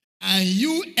 And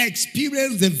you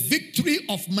experience the victory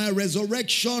of my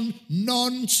resurrection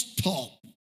non-stop.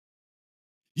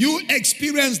 You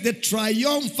experience the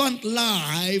triumphant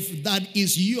life that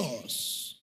is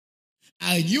yours.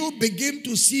 And you begin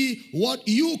to see what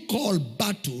you call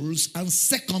battles and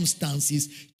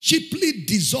circumstances cheaply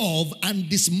dissolve and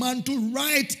dismantle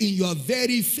right in your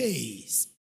very face.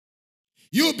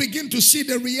 You begin to see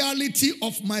the reality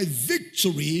of my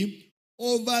victory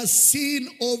over sin,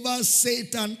 over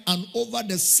Satan, and over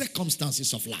the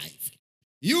circumstances of life.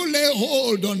 You lay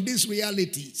hold on these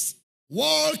realities.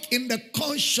 Walk in the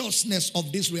consciousness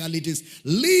of these realities.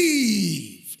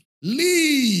 Live.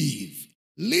 Live.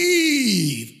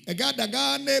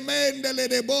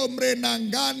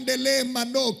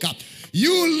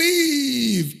 You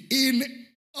live in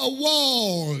a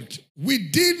world,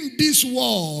 within this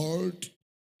world,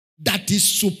 that is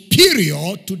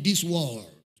superior to this world.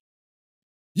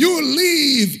 You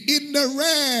live in the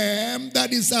realm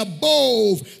that is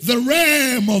above the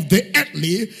realm of the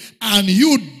earthly, and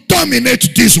you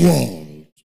dominate this world.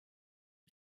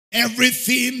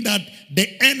 Everything that the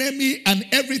enemy and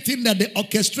everything that the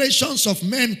orchestrations of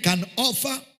men can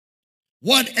offer,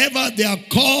 whatever they are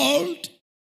called,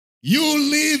 you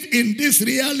live in this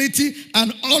reality,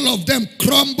 and all of them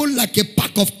crumble like a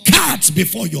pack of cards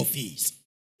before your feet.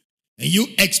 And you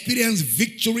experience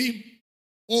victory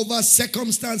over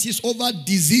circumstances, over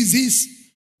diseases,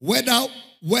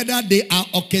 whether they are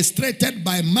orchestrated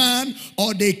by man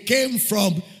or they came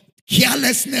from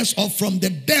carelessness or from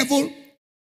the devil.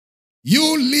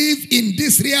 You live in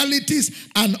these realities,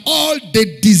 and all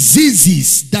the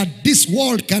diseases that this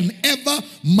world can ever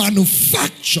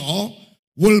manufacture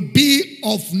will be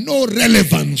of no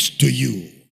relevance to you.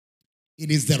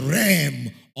 It is the realm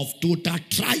of total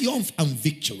triumph and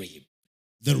victory.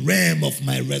 The realm of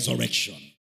my resurrection.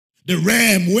 The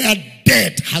realm where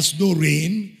death has no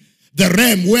reign. The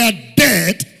realm where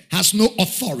death has no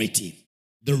authority.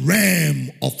 The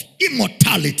realm of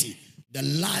immortality. The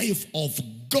life of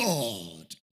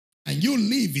God. And you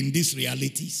live in these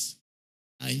realities.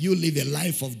 And you live a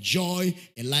life of joy,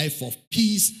 a life of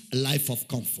peace, a life of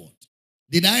comfort.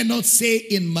 Did I not say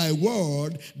in my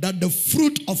word that the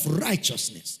fruit of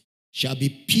righteousness shall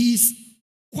be peace,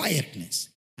 quietness,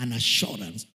 and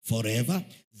assurance forever?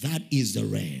 That is the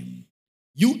realm.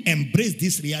 You embrace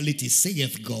this reality,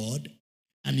 saith God,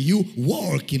 and you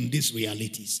walk in these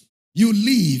realities. You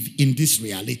live in these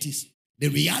realities. The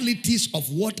realities of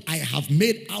what I have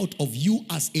made out of you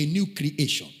as a new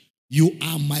creation. You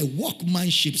are my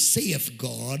workmanship, saith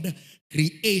God,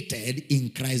 created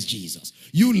in Christ Jesus.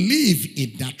 You live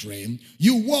in that realm.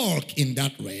 You walk in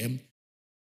that realm.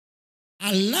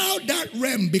 Allow that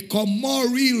realm become more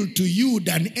real to you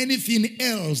than anything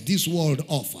else this world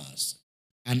offers.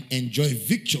 And enjoy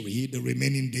victory the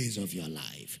remaining days of your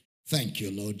life. Thank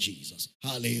you, Lord Jesus.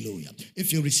 Hallelujah.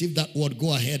 If you receive that word,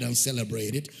 go ahead and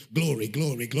celebrate it. Glory,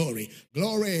 glory, glory.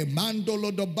 Glory.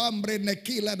 Mandolo do bambre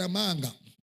nekila na manga.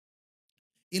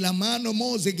 Ilamano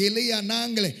moze gelia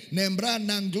nangle. Nembra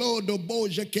nanglo do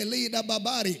boja kelida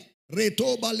babari.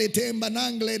 Retoba letemba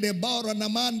nangle de bara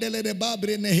namandele de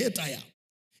babri nehetaya.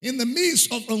 in the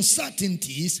midst of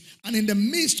uncertainties, and in the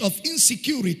midst of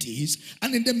insecurities,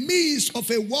 and in the midst of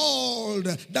a world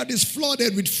that is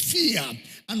flooded with fear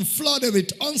and flooded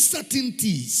with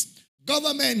uncertainties,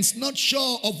 governments not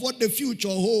sure of what the future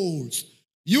holds,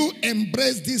 you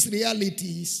embrace these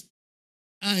realities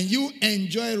and you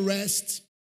enjoy rest,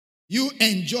 you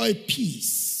enjoy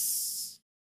peace.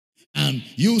 And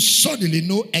you suddenly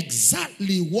know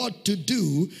exactly what to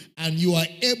do, and you are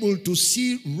able to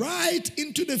see right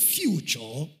into the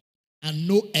future and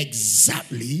know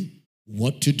exactly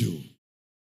what to do.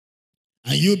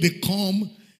 And you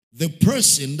become the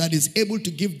person that is able to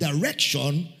give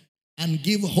direction and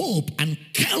give hope and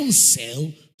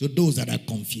counsel to those that are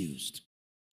confused.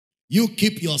 You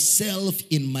keep yourself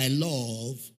in my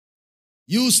love.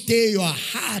 You stay your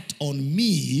heart on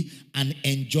me and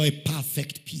enjoy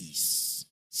perfect peace,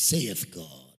 saith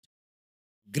God.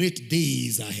 Great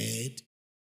days ahead.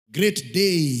 Great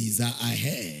days are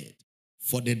ahead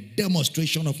for the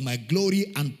demonstration of my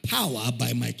glory and power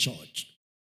by my church.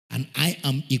 And I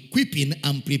am equipping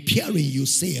and preparing you,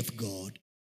 saith God,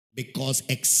 because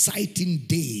exciting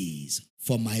days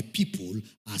for my people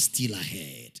are still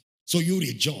ahead. So you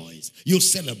rejoice, you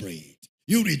celebrate.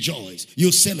 You rejoice,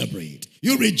 you celebrate.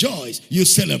 You rejoice, you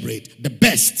celebrate. The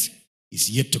best is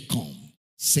yet to come,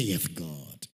 saith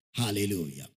God.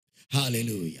 Hallelujah.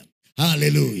 Hallelujah.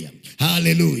 Hallelujah.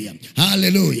 Hallelujah.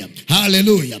 Hallelujah.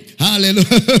 Hallelujah.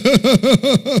 Hallelujah.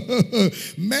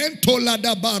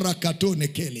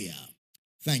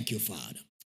 Thank you, Father.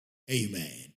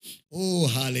 Amen. Oh,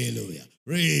 hallelujah.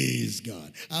 Praise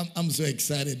God. I'm so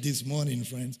excited this morning,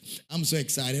 friends. I'm so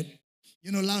excited.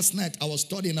 You know, last night I was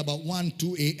studying about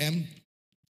 2 a.m.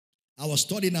 I was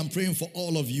studying and praying for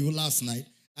all of you last night.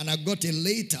 And I got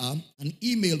an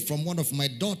email from one of my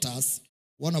daughters,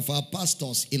 one of our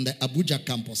pastors in the Abuja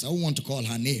campus. I don't want to call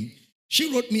her name.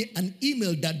 She wrote me an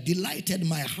email that delighted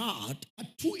my heart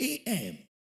at 2 a.m.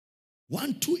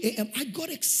 2 a.m. I got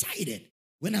excited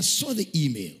when I saw the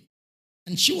email.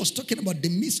 And she was talking about the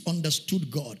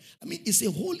misunderstood God. I mean, it's a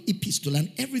whole epistle,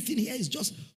 and everything here is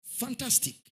just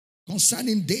fantastic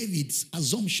concerning David's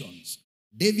assumptions.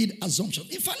 David's assumptions.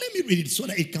 In fact, let me read it so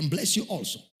that it can bless you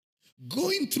also.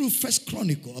 Going through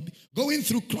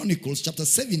Chronicles chapter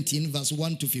 17, verse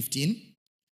 1 to 15,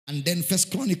 and then 1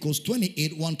 Chronicles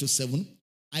 28, 1 to 7,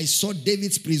 I saw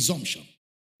David's presumption.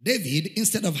 David,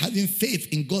 instead of having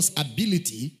faith in God's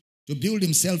ability to build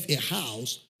himself a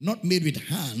house not made with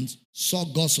hands, saw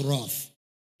God's wrath.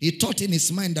 He thought in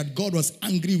his mind that God was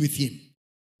angry with him,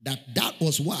 that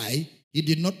was why he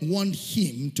did not want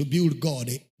him to build God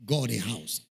a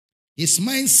house. His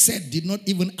mindset did not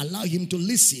even allow him to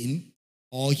listen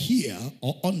or hear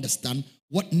or understand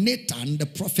what Nathan the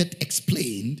prophet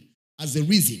explained as the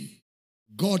reason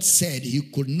God said he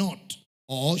could not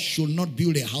or should not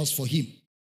build a house for him.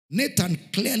 Nathan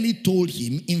clearly told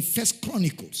him in 1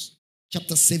 Chronicles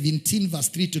chapter 17 verse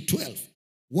 3 to 12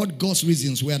 what God's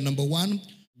reasons were. Number one,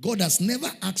 God has never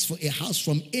asked for a house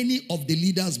from any of the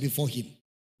leaders before him.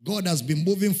 God has been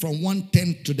moving from one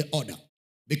tent to the other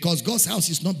because God's house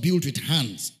is not built with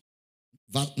hands.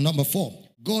 Number 4,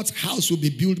 God's house will be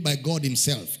built by God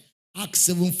himself. Acts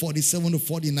 7:47 to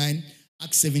 49,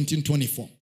 Acts 17:24.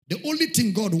 The only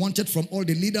thing God wanted from all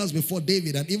the leaders before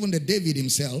David and even the David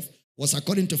himself was,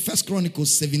 according to 1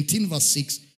 Chronicles 17 verse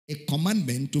 6, a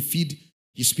commandment to feed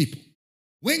his people.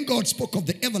 When God spoke of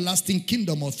the everlasting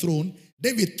kingdom or throne,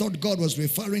 David thought God was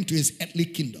referring to his earthly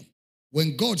kingdom.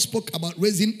 When God spoke about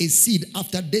raising a seed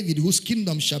after David whose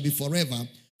kingdom shall be forever,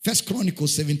 1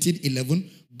 Chronicles 17:11,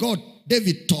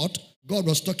 David thought God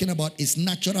was talking about his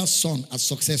natural son as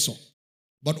successor.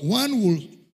 But one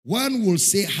will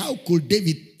say, how could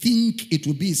David think it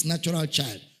would be his natural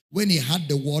child when he had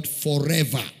the word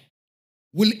forever?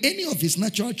 Will any of his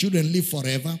natural children live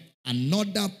forever?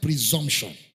 Another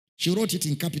presumption. She wrote it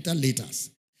in capital letters.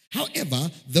 However,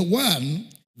 the one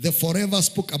the forever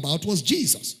spoke about was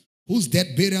Jesus, whose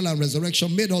death, burial, and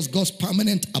resurrection made us God's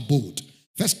permanent abode.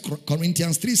 1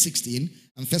 Corinthians 3:16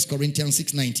 and 1 Corinthians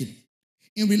 6:19.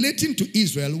 In relating to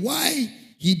Israel, why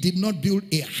he did not build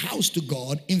a house to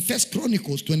God in 1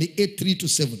 Chronicles 28, 3 to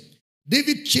 7,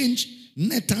 David changed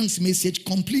Nathan's message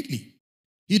completely.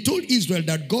 He told Israel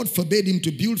that God forbade him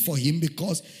to build for him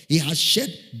because he has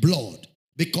shed blood,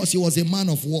 because he was a man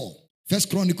of war. 1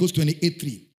 Chronicles 28,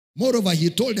 3. Moreover, he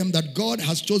told them that God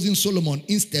has chosen Solomon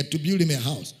instead to build him a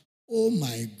house. Oh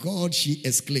my God, she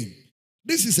exclaimed.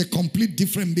 This is a complete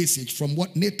different message from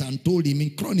what Nathan told him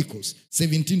in Chronicles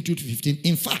 17, 2 to 15.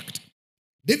 In fact,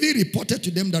 David reported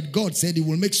to them that God said he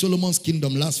will make Solomon's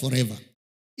kingdom last forever,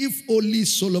 if only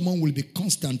Solomon will be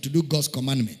constant to do God's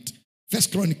commandment. 1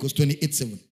 Chronicles 28,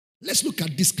 7. Let's look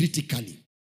at this critically.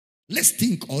 Let's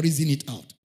think or reason it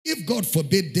out. If God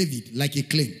forbade David, like he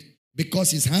claimed,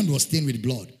 because his hand was stained with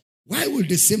blood, why would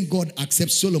the same God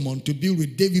accept Solomon to build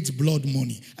with David's blood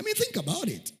money? I mean, think about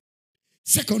it.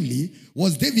 Secondly,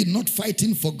 was David not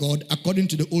fighting for God according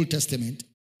to the Old Testament?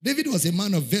 David was a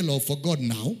man of valor for God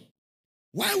now.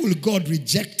 Why will God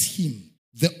reject him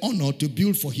the honor to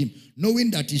build for him,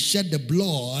 knowing that he shed the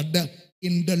blood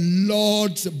in the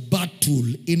Lord's battle?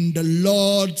 In the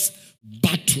Lord's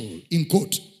battle, in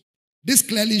quote. This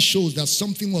clearly shows that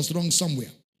something was wrong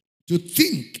somewhere. To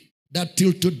think that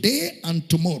till today and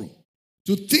tomorrow,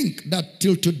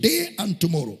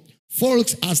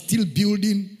 folks are still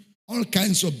building all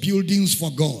kinds of buildings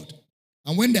for God.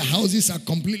 And when the houses are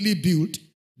completely built,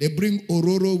 they bring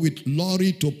Ororo with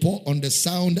lorry to pour on the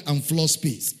sound and floor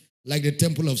space, like the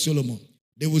Temple of Solomon.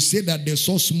 They will say that they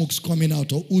saw smokes coming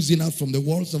out or oozing out from the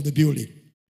walls of the building.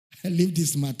 I leave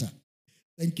this matter.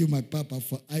 Thank you, my Papa,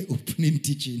 for eye-opening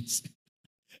teachings.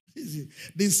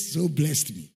 This so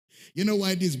blessed me. You know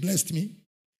why this blessed me?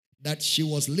 That she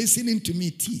was listening to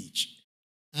me teach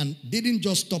and didn't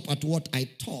just stop at what I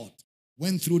taught,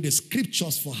 went through the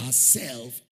scriptures for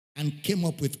herself and came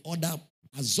up with other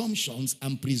assumptions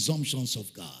and presumptions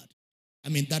of God. I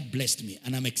mean, that blessed me,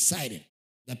 and I'm excited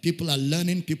that people are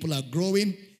learning, people are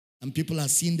growing, and people are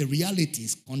seeing the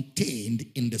realities contained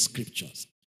in the scriptures.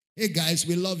 Hey guys,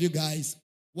 we love you guys.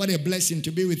 What a blessing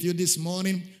to be with you this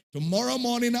morning. Tomorrow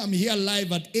morning, I'm here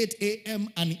live at 8 a.m.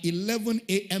 and 11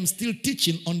 a.m. still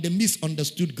teaching on the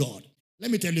misunderstood God.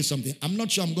 Let me tell you something. I'm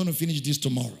not sure I'm going to finish this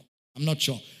tomorrow. I'm not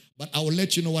sure. But I will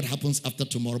let you know what happens after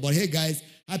tomorrow. But hey guys,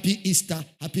 happy Easter,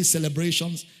 happy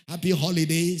celebrations, happy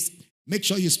holidays. Make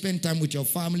sure you spend time with your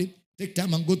family. Take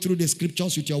time and go through the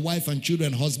scriptures with your wife and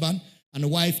children, husband. And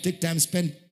wife, take time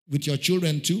spend with your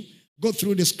children too. Go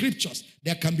through the scriptures.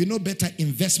 There can be no better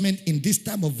investment in this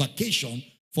time of vacation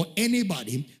for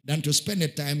anybody than to spend the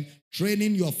time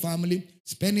training your family,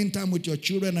 spending time with your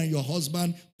children and your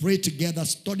husband, pray together,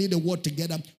 study the word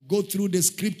together, go through the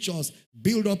scriptures,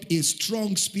 build up a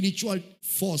strong spiritual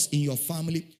force in your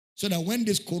family so that when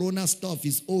this corona stuff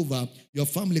is over, your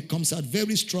family comes out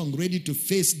very strong, ready to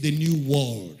face the new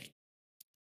world.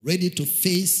 Ready to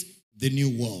face the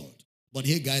new world. But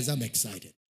hey guys, I'm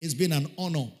excited. It's been an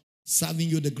honor serving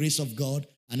you the grace of God,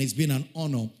 and it's been an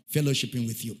honor fellowshipping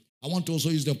with you. I want to also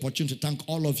use the opportunity to thank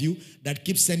all of you that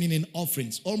keep sending in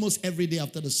offerings. Almost every day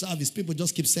after the service, people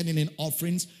just keep sending in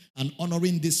offerings and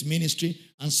honoring this ministry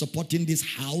and supporting this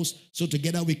house. So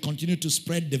together we continue to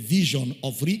spread the vision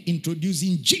of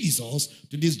reintroducing Jesus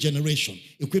to this generation,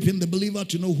 equipping the believer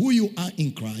to know who you are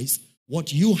in Christ,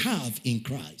 what you have in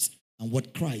Christ, and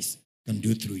what Christ can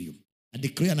do through you. I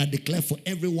declare and I declare for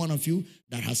every one of you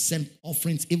that has sent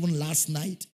offerings even last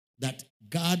night, that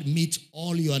God meets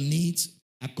all your needs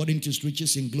according to his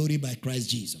riches in glory by Christ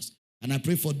Jesus. And I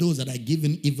pray for those that are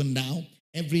given even now,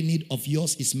 every need of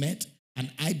yours is met.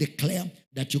 And I declare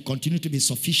that you continue to be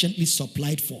sufficiently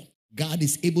supplied for. God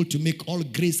is able to make all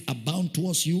grace abound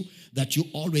towards you, that you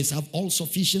always have all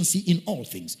sufficiency in all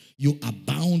things. You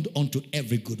abound unto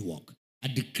every good work. I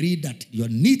decree that your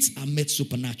needs are met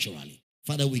supernaturally.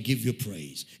 Father, we give you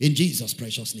praise in Jesus'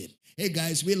 precious name. Hey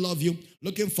guys, we love you.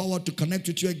 Looking forward to connect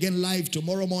with you again live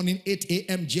tomorrow morning, 8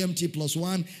 a.m. GMT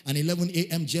 +1 and 11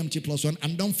 a.m. GMT +1.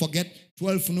 And don't forget,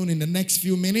 12 noon in the next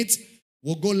few minutes,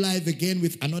 we'll go live again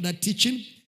with another teaching.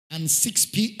 And 6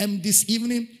 p.m. this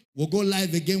evening, we'll go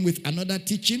live again with another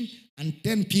teaching. And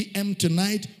 10 p.m.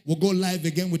 tonight, we'll go live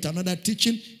again with another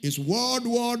teaching. It's word,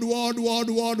 word, word, word,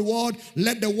 word, word.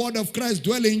 Let the word of Christ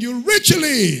dwell in you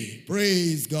richly.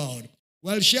 Praise God.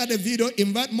 Well, share the video.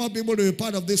 Invite more people to be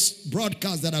part of this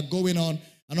broadcast that are going on.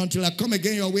 And until I come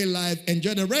again your way live,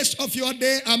 enjoy the rest of your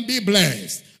day and be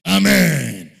blessed.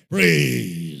 Amen.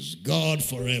 Praise God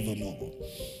forevermore.